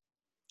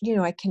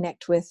I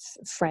connect with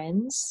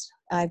friends.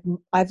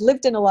 I've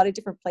lived in a lot of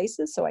different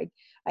places, so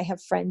I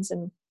have friends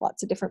in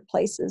lots of different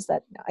places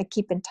that I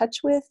keep in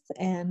touch with.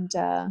 And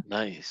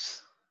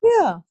Nice.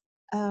 yeah.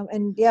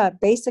 And yeah,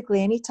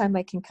 basically anytime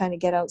I can kind of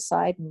get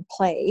outside and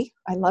play,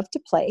 I love to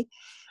play.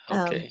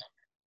 um, Okay.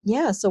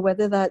 yeah, so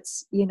whether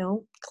that's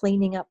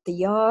cleaning up the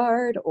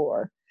yard,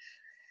 or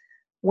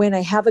when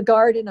I have a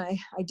garden, I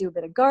do a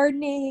bit of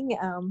gardening.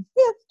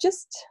 Yeah,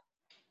 just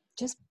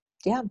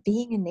yeah,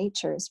 being in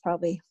nature is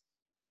probably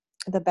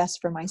the best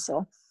for my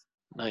soul.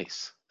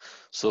 Nice.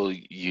 So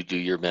you do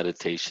your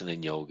meditation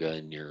and yoga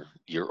and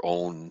your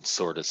own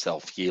sort of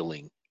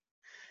self-healing.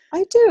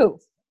 I do.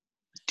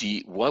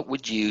 What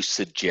would you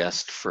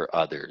suggest for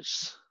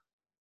others?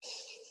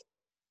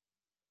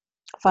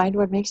 Find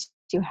what makes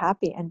you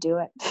happy and do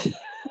it.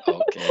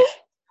 Okay.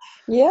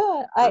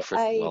 Yeah,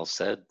 Perfect. Well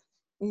said.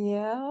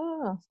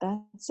 yeah,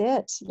 that's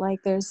it. Like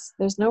there's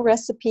no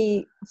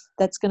recipe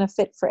that's going to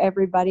fit for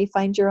everybody.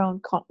 Find your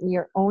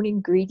own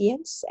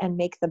ingredients and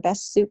make the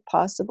best soup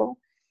possible,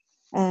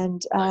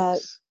 and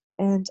Nice.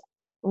 and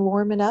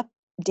warm it up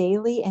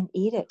daily and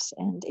eat it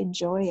and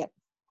enjoy it.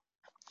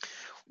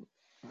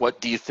 What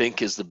do you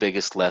think is the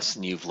biggest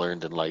lesson you've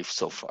learned in life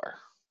so far?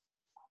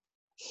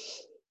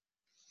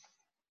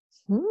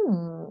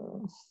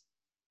 Hmm.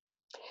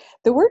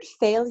 The word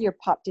failure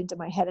popped into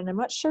my head, and I'm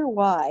not sure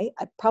why.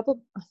 I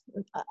probably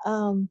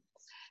um,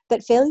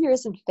 that failure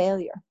isn't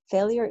failure.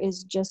 Failure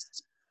is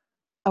just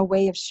a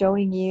way of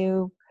showing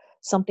you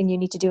something you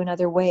need to do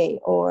another way,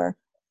 or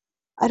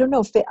I don't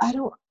know. I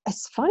don't.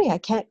 It's funny. I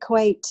can't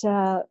quite.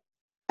 I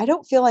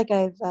don't feel like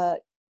I've.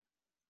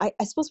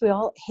 I suppose we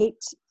all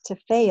hate to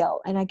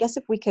fail, and I guess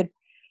if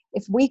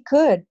we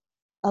could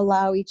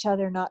allow each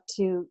other not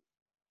to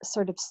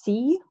sort of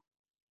see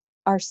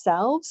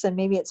ourselves, and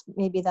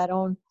maybe that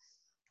own,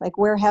 like,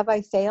 where have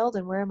I failed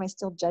and where am I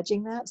still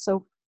judging that?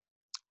 So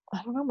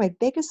I don't know. My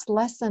biggest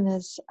lesson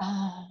is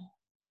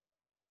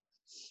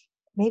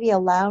maybe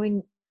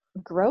allowing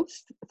growth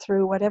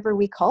through whatever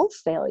we call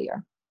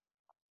failure.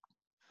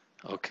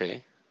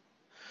 Okay.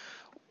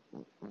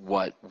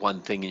 What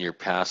one thing in your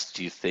past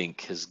do you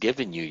think has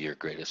given you your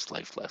greatest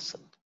life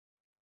lesson?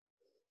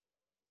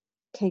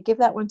 Okay, give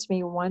that one to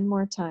me one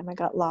more time. I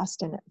got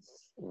lost in it.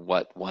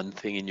 What one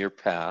thing in your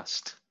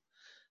past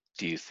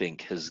do you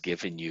think has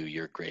given you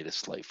your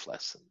greatest life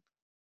lesson?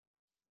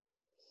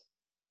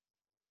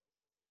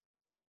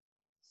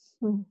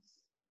 Hmm.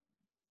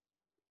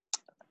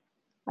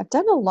 I've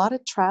done a lot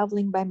of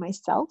traveling by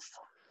myself.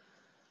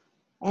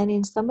 And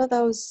in some of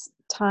those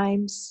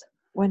times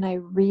when I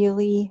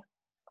really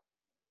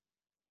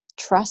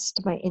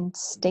trust my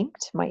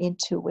instinct, my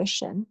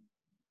intuition,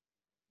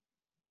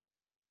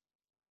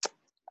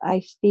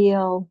 I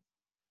feel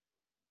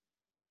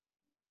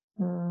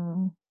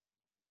mm,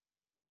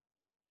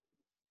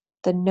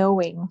 the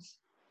knowing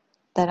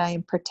that I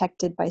am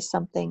protected by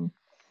something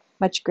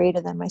much greater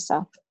than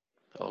myself.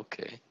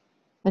 Okay.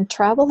 And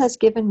travel has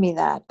given me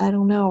that. I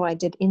don't know. I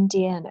did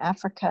India and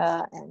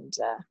Africa, and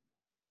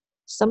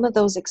some of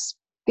those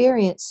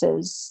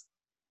experiences,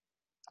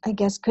 I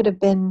guess, could have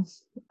been,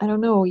 I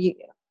don't know, you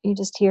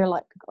just hear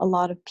like a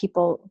lot of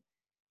people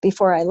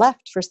before I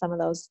left for some of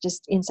those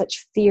just in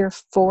such fear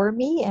for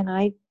me. And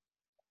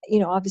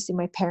obviously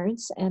my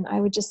parents, and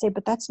I would just say,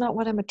 but that's not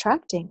what I'm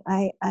attracting.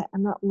 I'm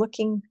not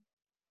looking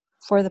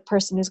for the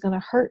person who's going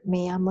to hurt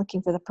me. I'm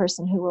looking for the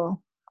person who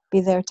will be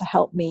there to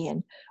help me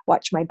and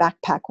watch my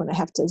backpack when I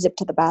have to zip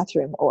to the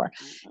bathroom, or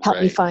help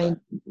me Right. find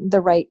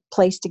the right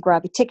place to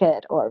grab a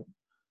ticket, or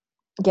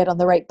get on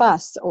the right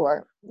bus,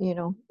 or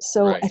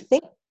so I Right.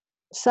 think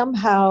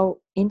somehow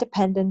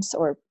independence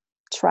or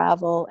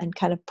travel and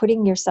kind of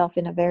putting yourself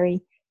in a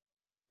very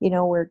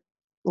where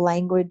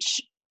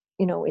language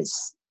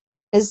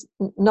is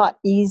not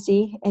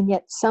easy, and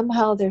yet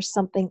somehow there's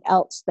something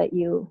else that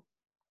you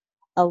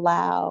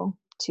allow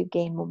to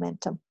gain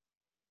momentum.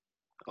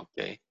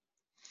 Okay.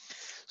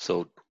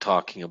 So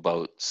talking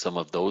about some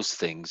of those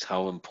things,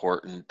 how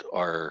important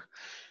are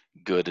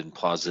good and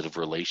positive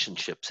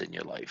relationships in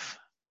your life?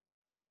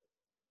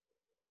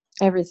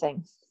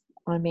 Everything.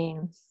 I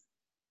mean,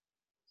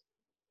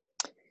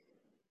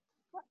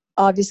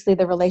 obviously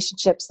the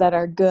relationships that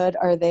are good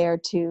are there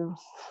to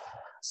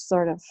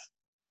sort of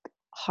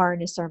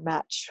harness or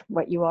match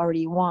what you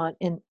already want,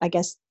 and I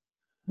guess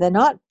the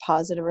not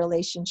positive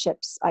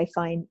relationships I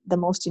find the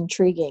most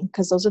intriguing,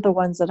 because those are the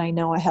ones that I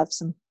know I have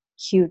some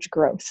huge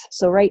growth.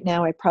 So right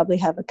now I probably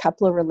have a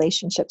couple of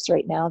relationships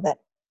right now that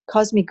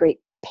cause me great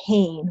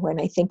pain when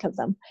I think of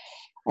them.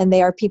 And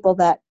they are people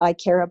that I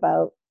care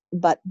about,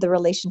 but the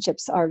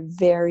relationships are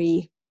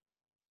very,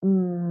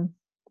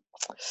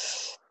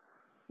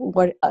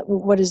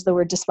 what is the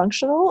word,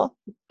 dysfunctional.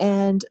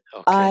 And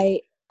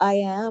Okay. I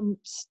am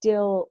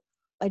still,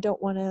 I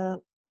don't want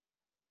to,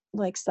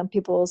 like some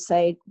people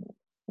say,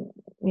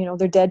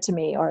 they're dead to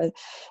me, or,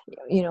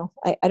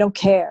 I don't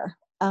care.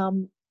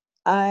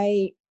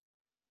 I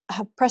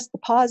have pressed the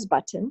pause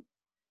button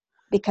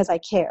because I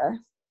care, and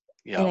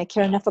Yeah. I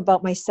care enough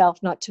about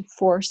myself not to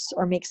force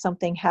or make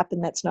something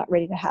happen that's not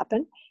ready to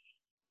happen.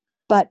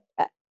 But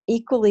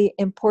equally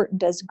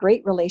important as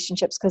great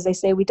relationships, because they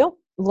say we don't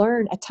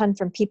learn a ton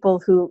from people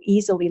who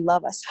easily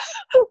love us.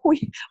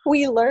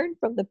 we learn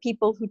from the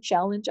people who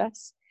challenge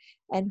us,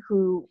 and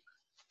who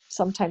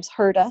sometimes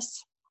hurt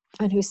us,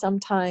 and who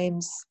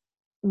sometimes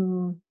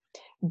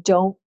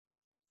don't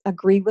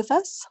agree with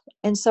us.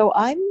 And so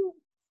I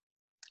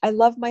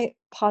love my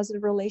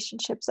positive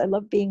relationships. I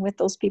love being with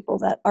those people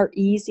that are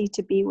easy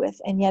to be with.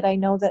 And yet I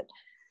know that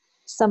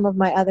some of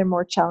my other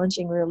more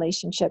challenging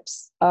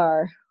relationships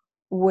are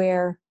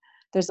where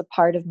there's a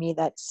part of me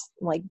that's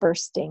like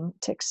bursting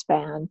to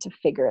expand, to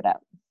figure it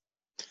out.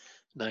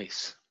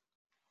 Nice.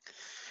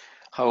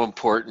 How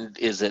important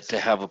is it to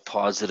have a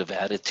positive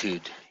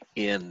attitude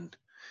in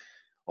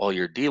all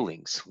your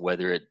dealings,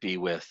 whether it be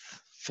with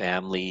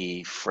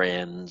family,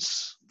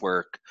 friends,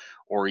 work,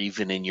 or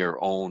even in your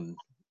own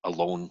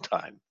alone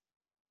time?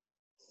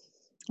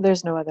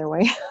 There's no other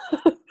way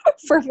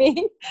for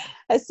me.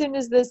 As soon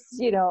as this,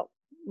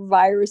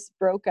 virus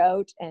broke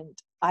out, and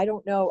I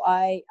don't know,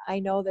 I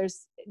know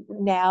there's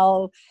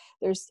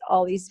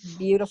all these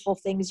beautiful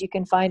things you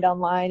can find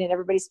online, and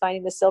everybody's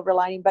finding the silver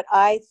lining, but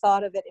I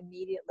thought of it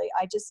immediately.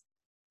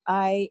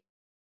 I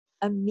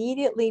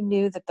immediately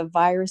knew that the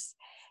virus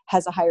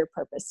has a higher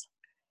purpose.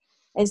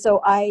 And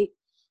so I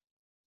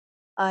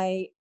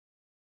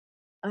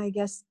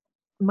guess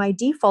my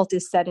default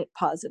is set it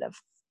positive.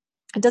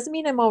 It doesn't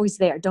mean I'm always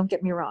there. Don't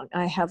get me wrong.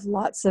 I have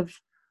lots of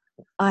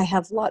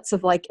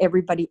like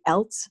everybody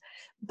else,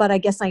 but I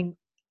guess I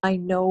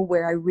know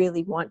where I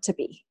really want to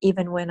be,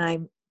 even when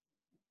I'm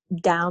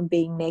down,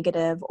 being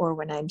negative, or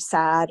when I'm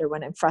sad, or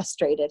when I'm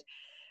frustrated.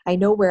 I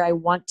know where I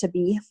want to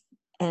be,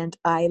 and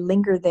I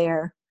linger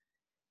there.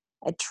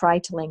 I try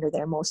to linger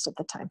there most of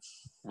the time.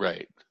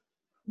 Right.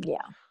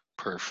 Yeah.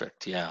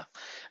 Perfect. Yeah.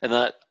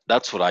 And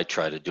that's what I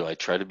try to do. I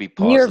try to be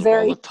You're positive all the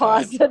very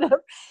time positive.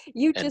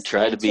 You and just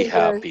try to be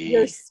enter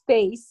your happy.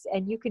 space,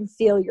 and you can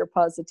feel your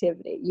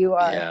positivity.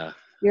 Yeah.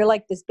 You're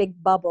like this big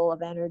bubble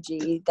of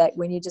energy that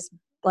when you just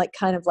like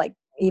kind of like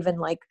even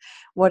like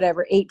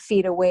whatever 8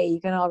 feet away, you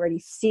can already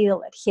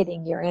feel it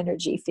hitting your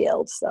energy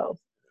field. So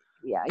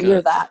yeah, you're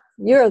Good. that.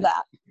 You're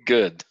that.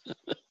 Good.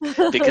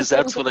 Because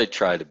that's what I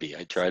try to be.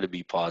 I try to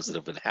be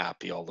positive and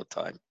happy all the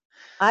time.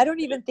 I don't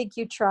even think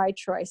you try,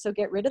 Troy. So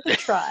get rid of the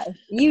try.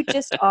 You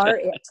just are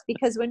it.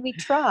 Because when we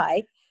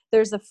try,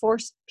 there's a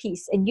forced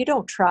piece, and you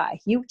don't try.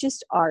 You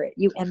just are it.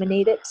 You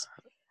emanate it.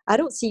 I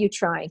don't see you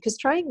trying, because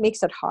trying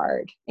makes it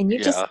hard. And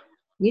Yeah.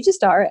 you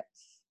just are it.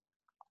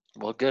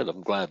 Well, good.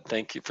 I'm glad.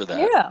 Thank you for that.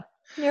 Yeah.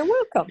 You're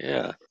welcome.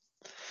 Yeah.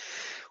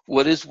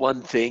 What is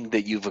one thing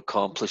that you've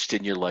accomplished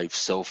in your life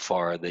so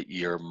far that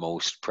you're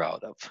most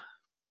proud of?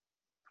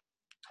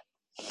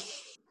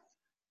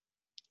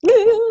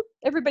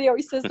 Everybody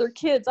always says they're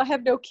kids. I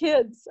have no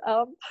kids.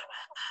 I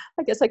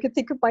guess I could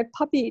think of my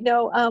puppy.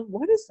 No, I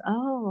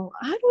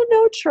don't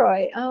know,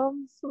 Troy.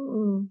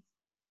 Hmm,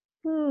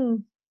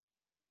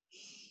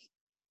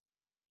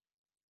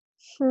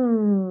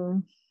 hmm.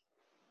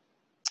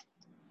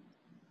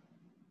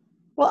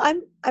 Well,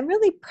 I'm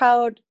really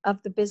proud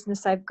of the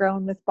business I've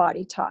grown with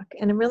Body Talk,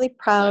 and I'm really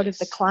proud of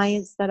the Nice.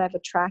 clients that I've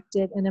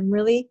attracted, and I'm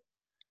really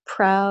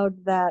proud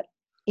that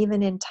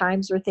even in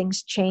times where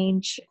things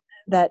change,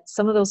 that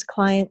some of those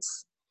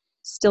clients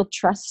still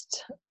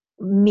trust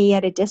me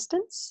at a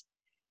distance.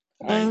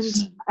 And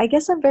Nice. I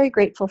guess I'm very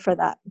grateful for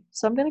that.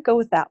 So I'm going to go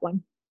with that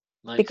one.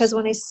 Because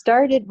Nice.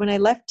 when I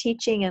left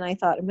teaching and I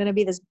thought I'm going to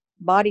be this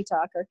body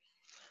talker,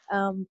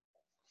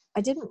 I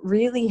didn't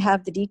really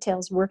have the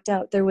details worked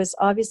out. There was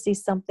obviously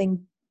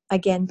something,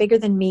 again, bigger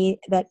than me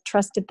that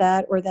trusted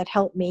that, or that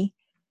helped me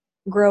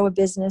grow a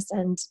business.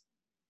 And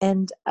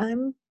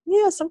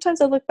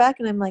sometimes I look back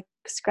and I'm like,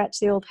 scratch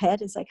the old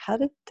head. It's like, how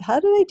did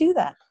I do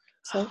that?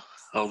 So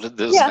How did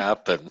this yeah,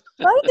 happen?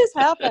 how did this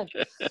happen?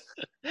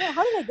 Yeah,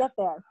 how did I get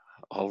there?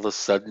 All of a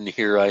sudden,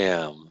 here I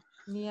am.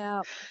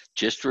 Yeah,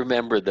 Just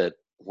remember that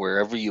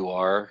wherever you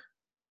are,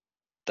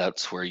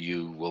 that's where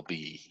you will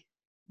be.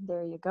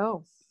 there you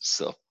go.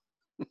 So,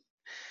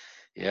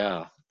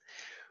 yeah.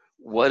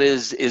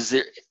 Is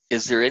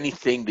there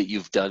anything that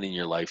you've done in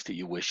your life that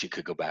you wish you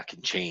could go back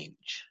and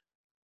change?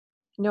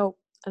 Nope,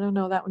 I don't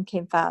know. That one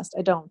came fast.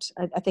 I don't.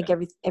 I think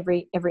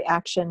every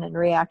action and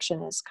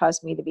reaction has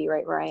caused me to be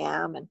right where I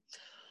am. And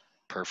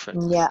Perfect.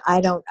 yeah, I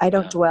don't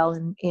Yeah. dwell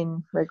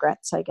in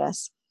regrets, I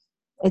guess.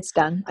 It's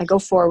done. I go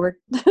forward.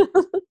 Yeah.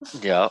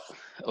 Yeah.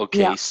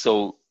 Okay.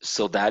 So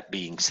that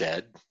being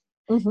said,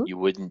 Hmm. you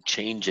wouldn't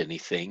change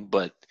anything,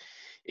 but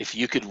If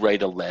you could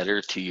write a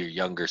letter to your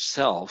younger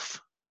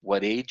self,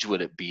 what age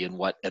would it be and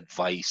what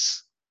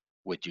advice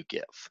would you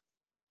give?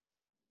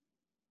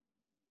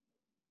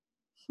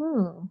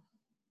 Hmm.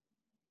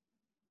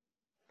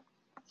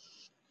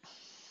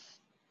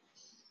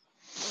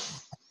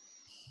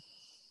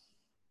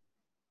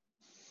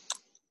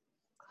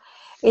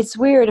 It's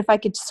weird if I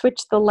could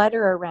switch the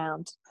letter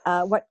around.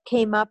 What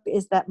came up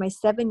is that my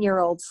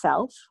 7-year-old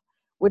self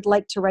would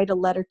like to write a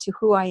letter to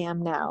who I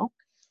am now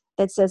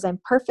that says, I'm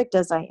perfect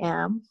as I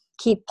am.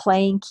 Keep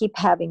playing, keep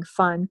having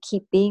fun,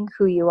 keep being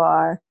who you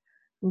are,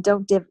 and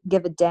don't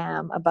give a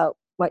damn about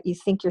what you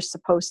think you're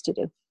supposed to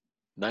do.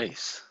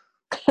 Nice.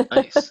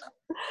 Nice.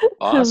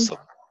 Awesome.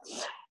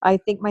 I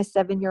think my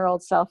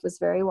 7-year-old self was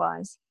very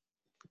wise.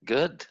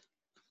 Good.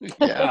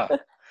 Yeah.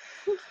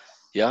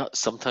 Yeah.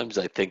 Sometimes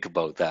I think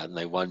about that and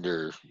I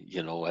wonder,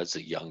 as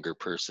a younger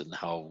person,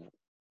 how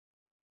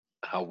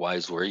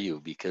wise were you?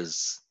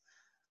 Because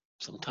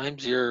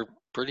sometimes you're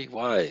pretty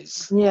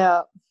wise.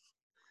 Yeah.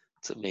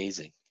 It's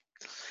amazing.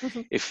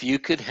 If you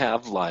could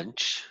have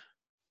lunch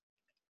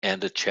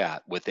and a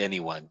chat with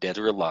anyone, dead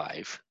or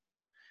alive,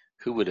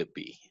 who would it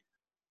be?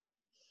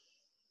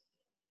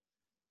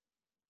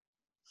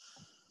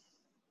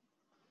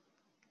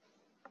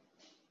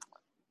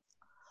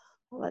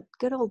 Well,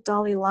 good old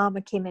Dalai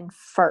Lama came in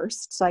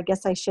first, so I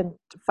guess I shouldn't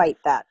fight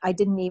that. I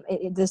didn't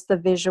even, just the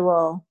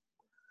visual,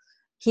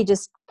 he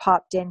just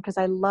popped in because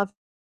I love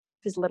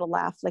his little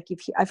laugh. Like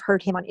I've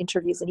heard him on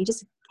interviews and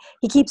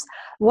he keeps,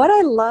 what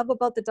I love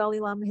about the Dalai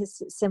Lama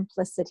is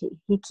simplicity.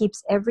 He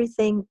keeps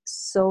everything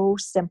so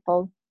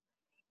simple.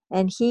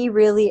 And he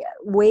really,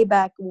 way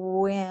back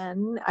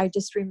when, I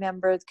just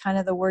remembered kind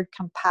of the word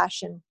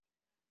compassion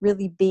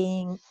really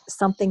being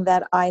something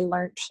that I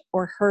learned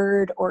or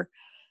heard or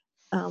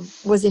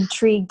was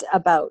intrigued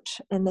about.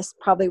 And this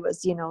probably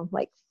was,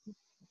 like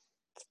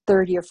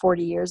 30 or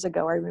 40 years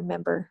ago. I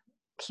remember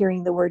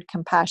hearing the word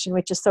compassion,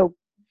 which is so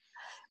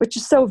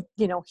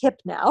hip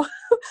now.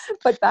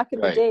 But back in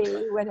the Right. day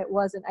when it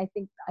wasn't, I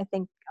think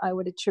I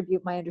would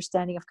attribute my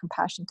understanding of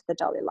compassion to the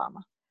Dalai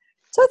Lama.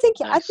 So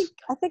Nice.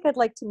 I think I'd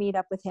like to meet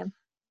up with him.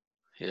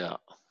 Yeah.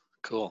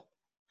 Cool.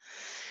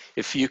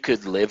 If you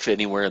could live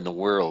anywhere in the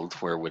world,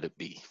 where would it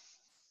be?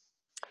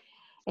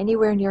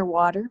 Anywhere near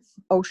water,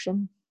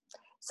 ocean,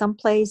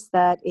 someplace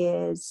that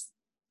is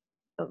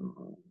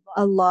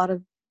a lot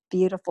of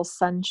beautiful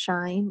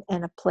sunshine,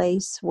 and a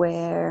place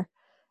where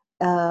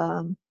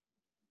um,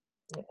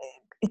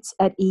 it's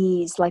at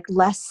ease, like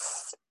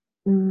less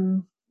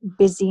mm,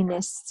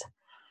 busyness,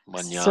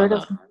 sort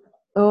of. Manana,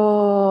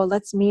 Oh,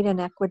 let's meet in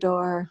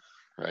Ecuador.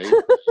 right?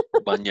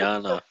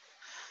 Manana.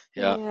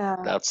 Yeah. Yeah,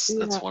 That's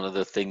yeah. one of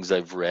the things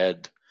I've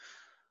read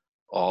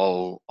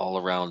all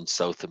around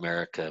South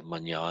America.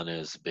 Manana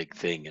is a big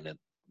thing, and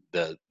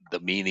the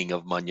meaning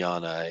of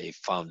manana I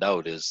found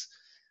out is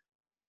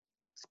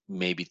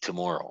maybe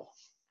tomorrow,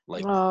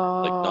 like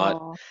not,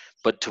 Oh,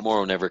 but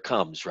tomorrow never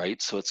comes,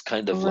 right? So it's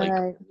kind of like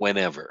right.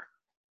 whenever.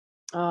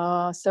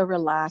 Oh, so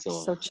relaxed,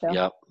 So so chill.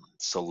 yeah,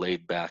 so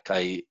laid back.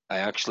 I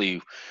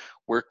actually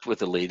worked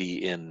with a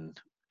lady in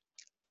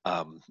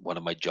one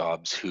of my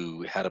jobs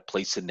who had a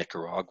place in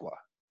Nicaragua,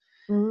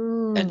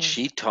 and Mm.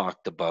 she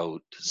talked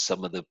about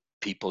some of the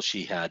people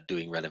she had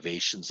doing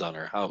renovations on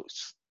her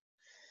house,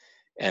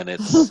 and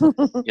it's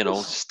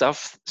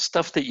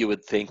stuff that you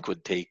would think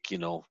would take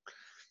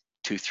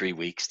 2-3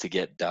 weeks to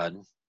get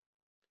done.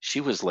 She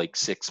was like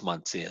 6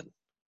 months in,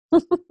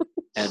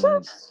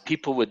 and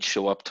people would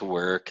show up to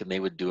work and they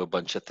would do a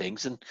bunch of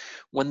things, and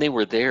when they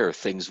were there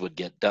things would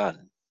get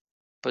done,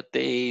 but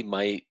they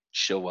might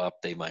show up,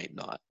 they might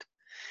not,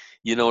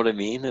 you know what I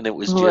mean? And it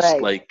was just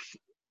Right. like,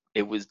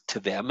 it was, to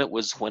them it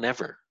was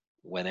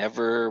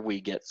whenever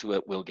we get to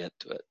it, we'll get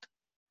to it.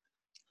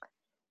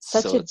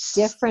 Such So a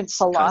different it's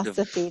kind of,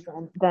 philosophy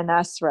than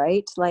us,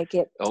 right? Like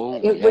oh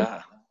it would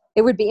yeah,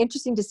 it would be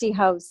interesting to see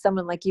how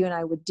someone like you and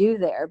I would do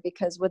there,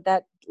 because would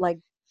that like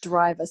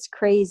drive us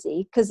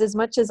crazy? Because as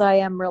much as I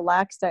am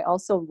relaxed, I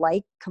also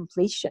like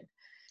completion.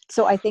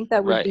 So I think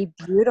that would right, be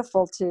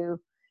beautiful to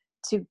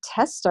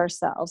test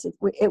ourselves.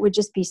 It would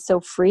just be so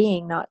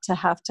freeing not to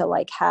have to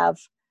like have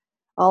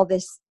all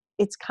this.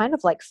 It's kind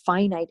of like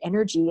finite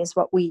energy is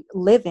what we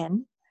live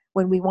in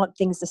when we want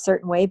things a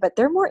certain way, but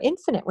they're more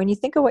infinite. When you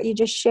think of what you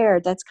just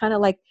shared, that's kind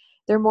of like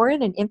they're more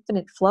in an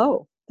infinite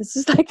flow. This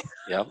is like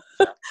yeah.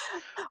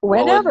 Well,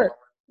 and whenever.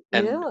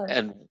 and Yeah.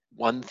 and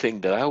one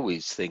thing that I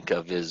always think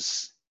of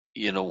is,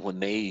 when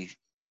they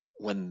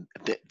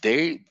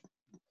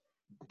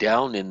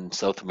down in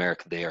South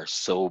America, they are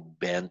so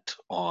bent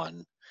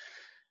on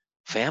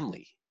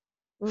family,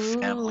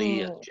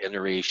 family and Mm,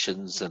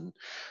 generations, and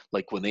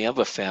like when they have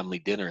a family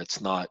dinner, it's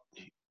not,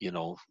 you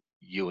know,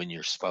 you and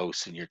your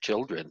spouse and your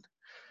children.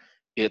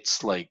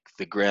 It's like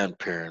the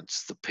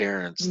grandparents, the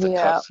parents, the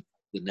yeah, cousins,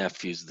 the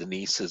nephews, the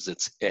nieces,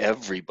 it's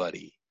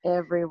everybody. And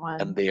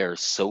everyone. they are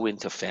so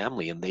into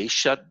family and they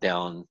shut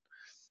down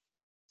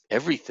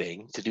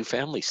everything to do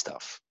family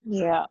stuff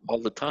Yeah,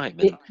 all the time.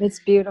 and it's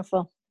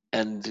beautiful.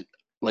 and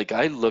like,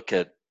 I look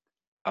at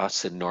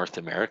us in North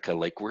America,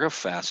 like we're a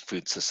fast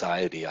food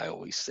society, I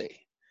always say.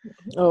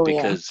 Oh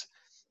yeah. because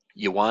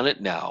you want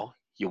it now,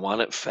 you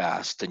want it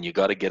fast, and you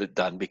got to get it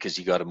done because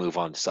you got to move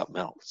on to something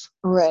else.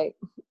 Right.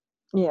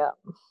 Yeah.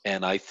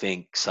 And I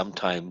think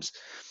sometimes,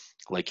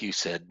 like you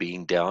said,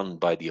 being down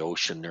by the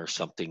ocean or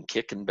something,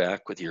 kicking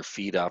back with your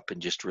feet up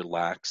and just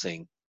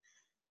relaxing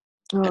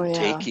Oh and yeah.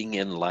 taking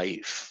in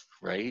life,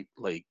 right?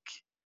 Like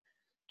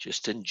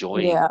just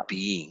enjoying Yeah.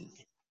 being.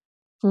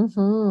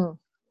 Mm-hmm.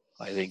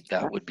 I think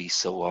that would be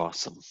so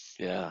awesome.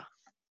 Yeah.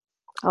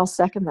 I'll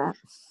second that.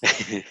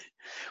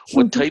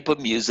 What type of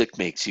music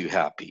makes you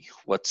happy?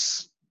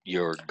 What's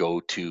your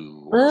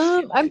go-to or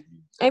I'm feel-good music?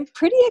 I'm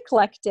pretty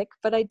eclectic,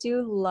 but I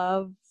do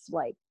love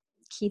like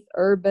Keith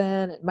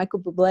Urban and Michael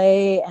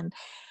Bublé, and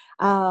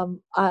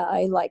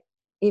I like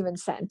even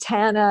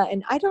Santana.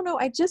 And I don't know,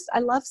 I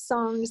love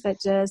songs that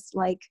just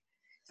like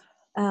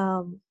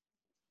um,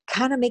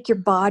 kind of make your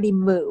body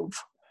move.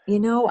 I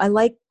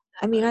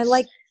Nice.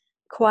 like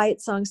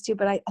quiet songs too,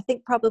 but I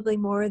think probably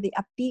more of the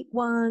upbeat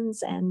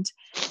ones. And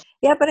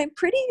yeah, but I'm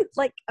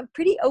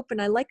pretty open.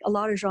 I like a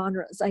lot of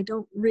genres. I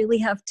don't really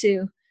have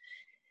to.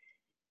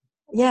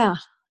 Yeah,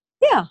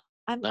 yeah.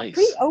 I'm pretty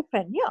Nice.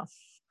 open. Yeah.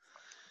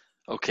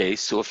 Okay,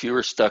 so if you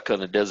were stuck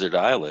on a desert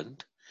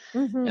island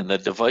Mm-hmm. and the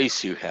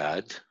device you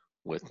had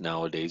with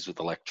nowadays with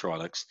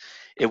electronics,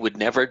 it would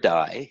never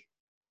die,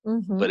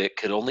 Mm-hmm. but it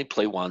could only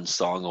play one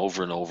song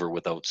over and over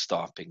without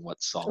stopping.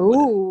 What song would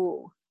it?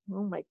 Ooh.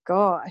 Oh my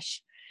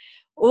gosh.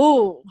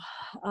 Ooh.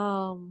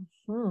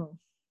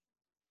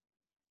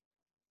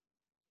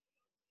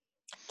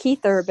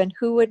 Keith Urban.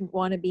 Who wouldn't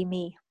want to be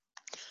me?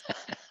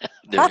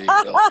 There you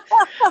go.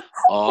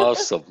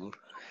 Awesome.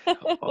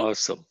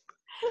 Awesome.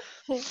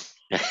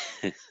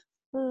 It's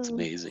Hmm.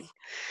 amazing.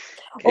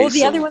 Okay, Oh,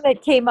 the other so one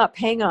that came up.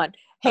 Hang on.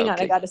 I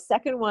okay. got a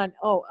second one.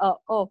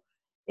 Oh.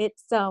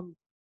 It's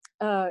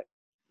uh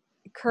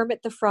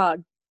Kermit the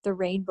Frog, The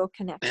Rainbow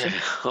Connection.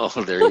 Oh,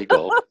 there you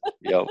go.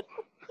 Yep.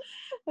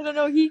 I don't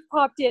know. He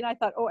popped in. I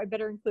thought, oh, I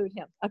better include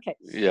him. Okay.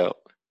 Yep.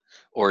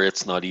 Or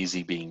It's Not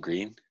Easy Being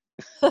Green.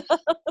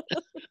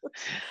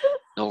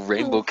 No,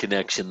 Rainbow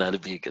Connection,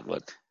 that'd be a good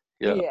one.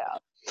 Yeah. Yeah.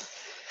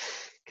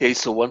 Okay,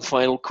 so one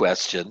final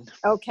question.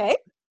 Okay.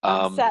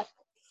 I'm Um, set.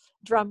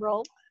 Drum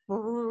roll.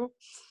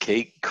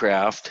 Kate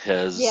Kraft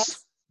has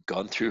Yes.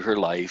 gone through her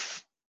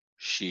life.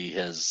 She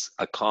has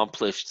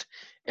accomplished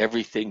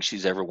everything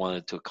she's ever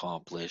wanted to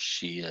accomplish.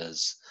 She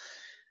has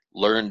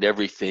learned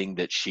everything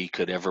that she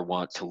could ever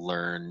want to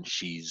learn.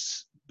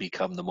 She's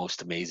become the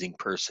most amazing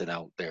person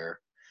out there.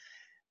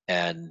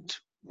 And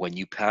when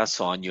you pass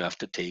on, you have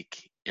to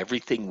take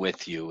everything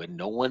with you, and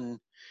no one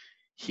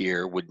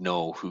here would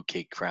know who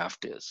Kate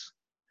Kraft is.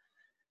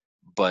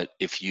 But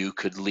if you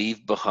could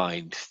leave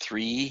behind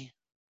 3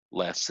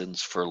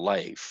 lessons for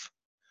life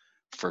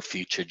for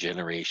future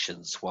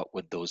generations, what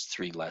would those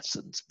 3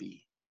 lessons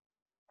be?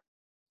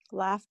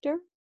 Laughter,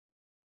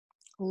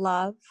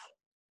 love,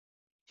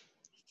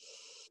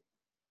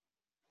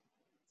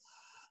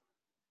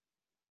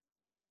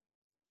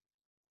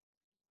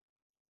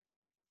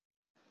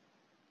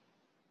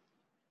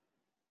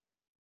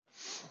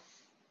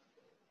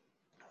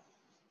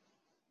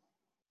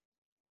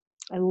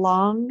 I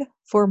long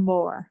for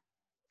more.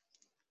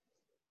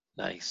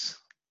 Nice.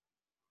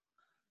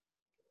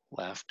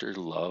 Laughter,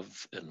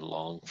 love, and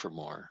long for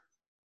more.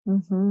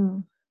 Mm-hmm.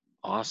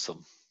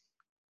 Awesome.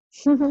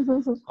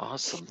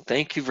 Awesome.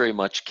 Thank you very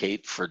much,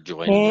 Kate, for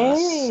joining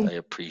us. I Hey,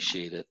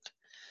 appreciate it.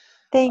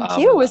 thank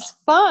you. It Um, was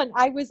fun.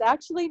 I was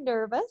actually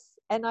nervous,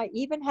 and I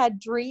even had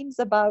dreams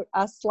about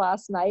us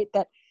last night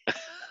that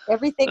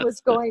everything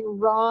was going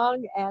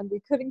wrong and we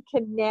couldn't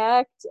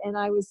connect, and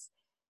I was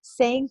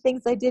saying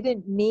things I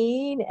didn't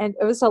mean, and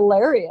it was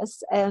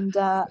hilarious. And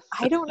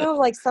I don't know,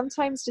 like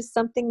sometimes just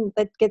something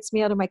that gets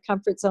me out of my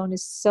comfort zone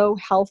is so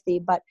healthy,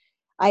 but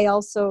I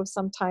also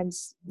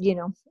sometimes,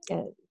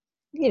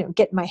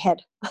 get in my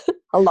head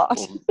a lot.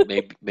 well,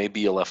 maybe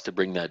you'll have to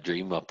bring that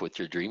dream up with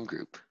your dream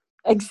group.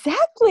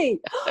 Exactly.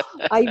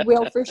 I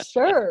will for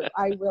sure.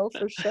 I will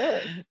for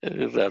sure.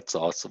 That's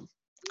awesome.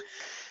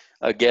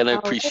 Again, I All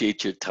right.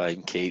 appreciate your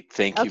time, Kate.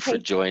 Thank you for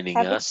Okay. joining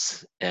Have a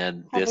us.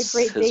 And have a this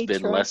great has day,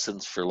 been Troy.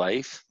 Lessons for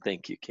Life.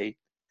 Thank you, Kate.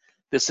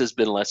 This has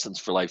been Lessons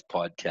for Life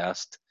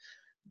podcast.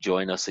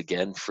 Join us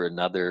again for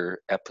another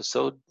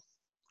episode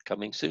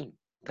coming soon.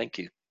 Thank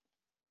you.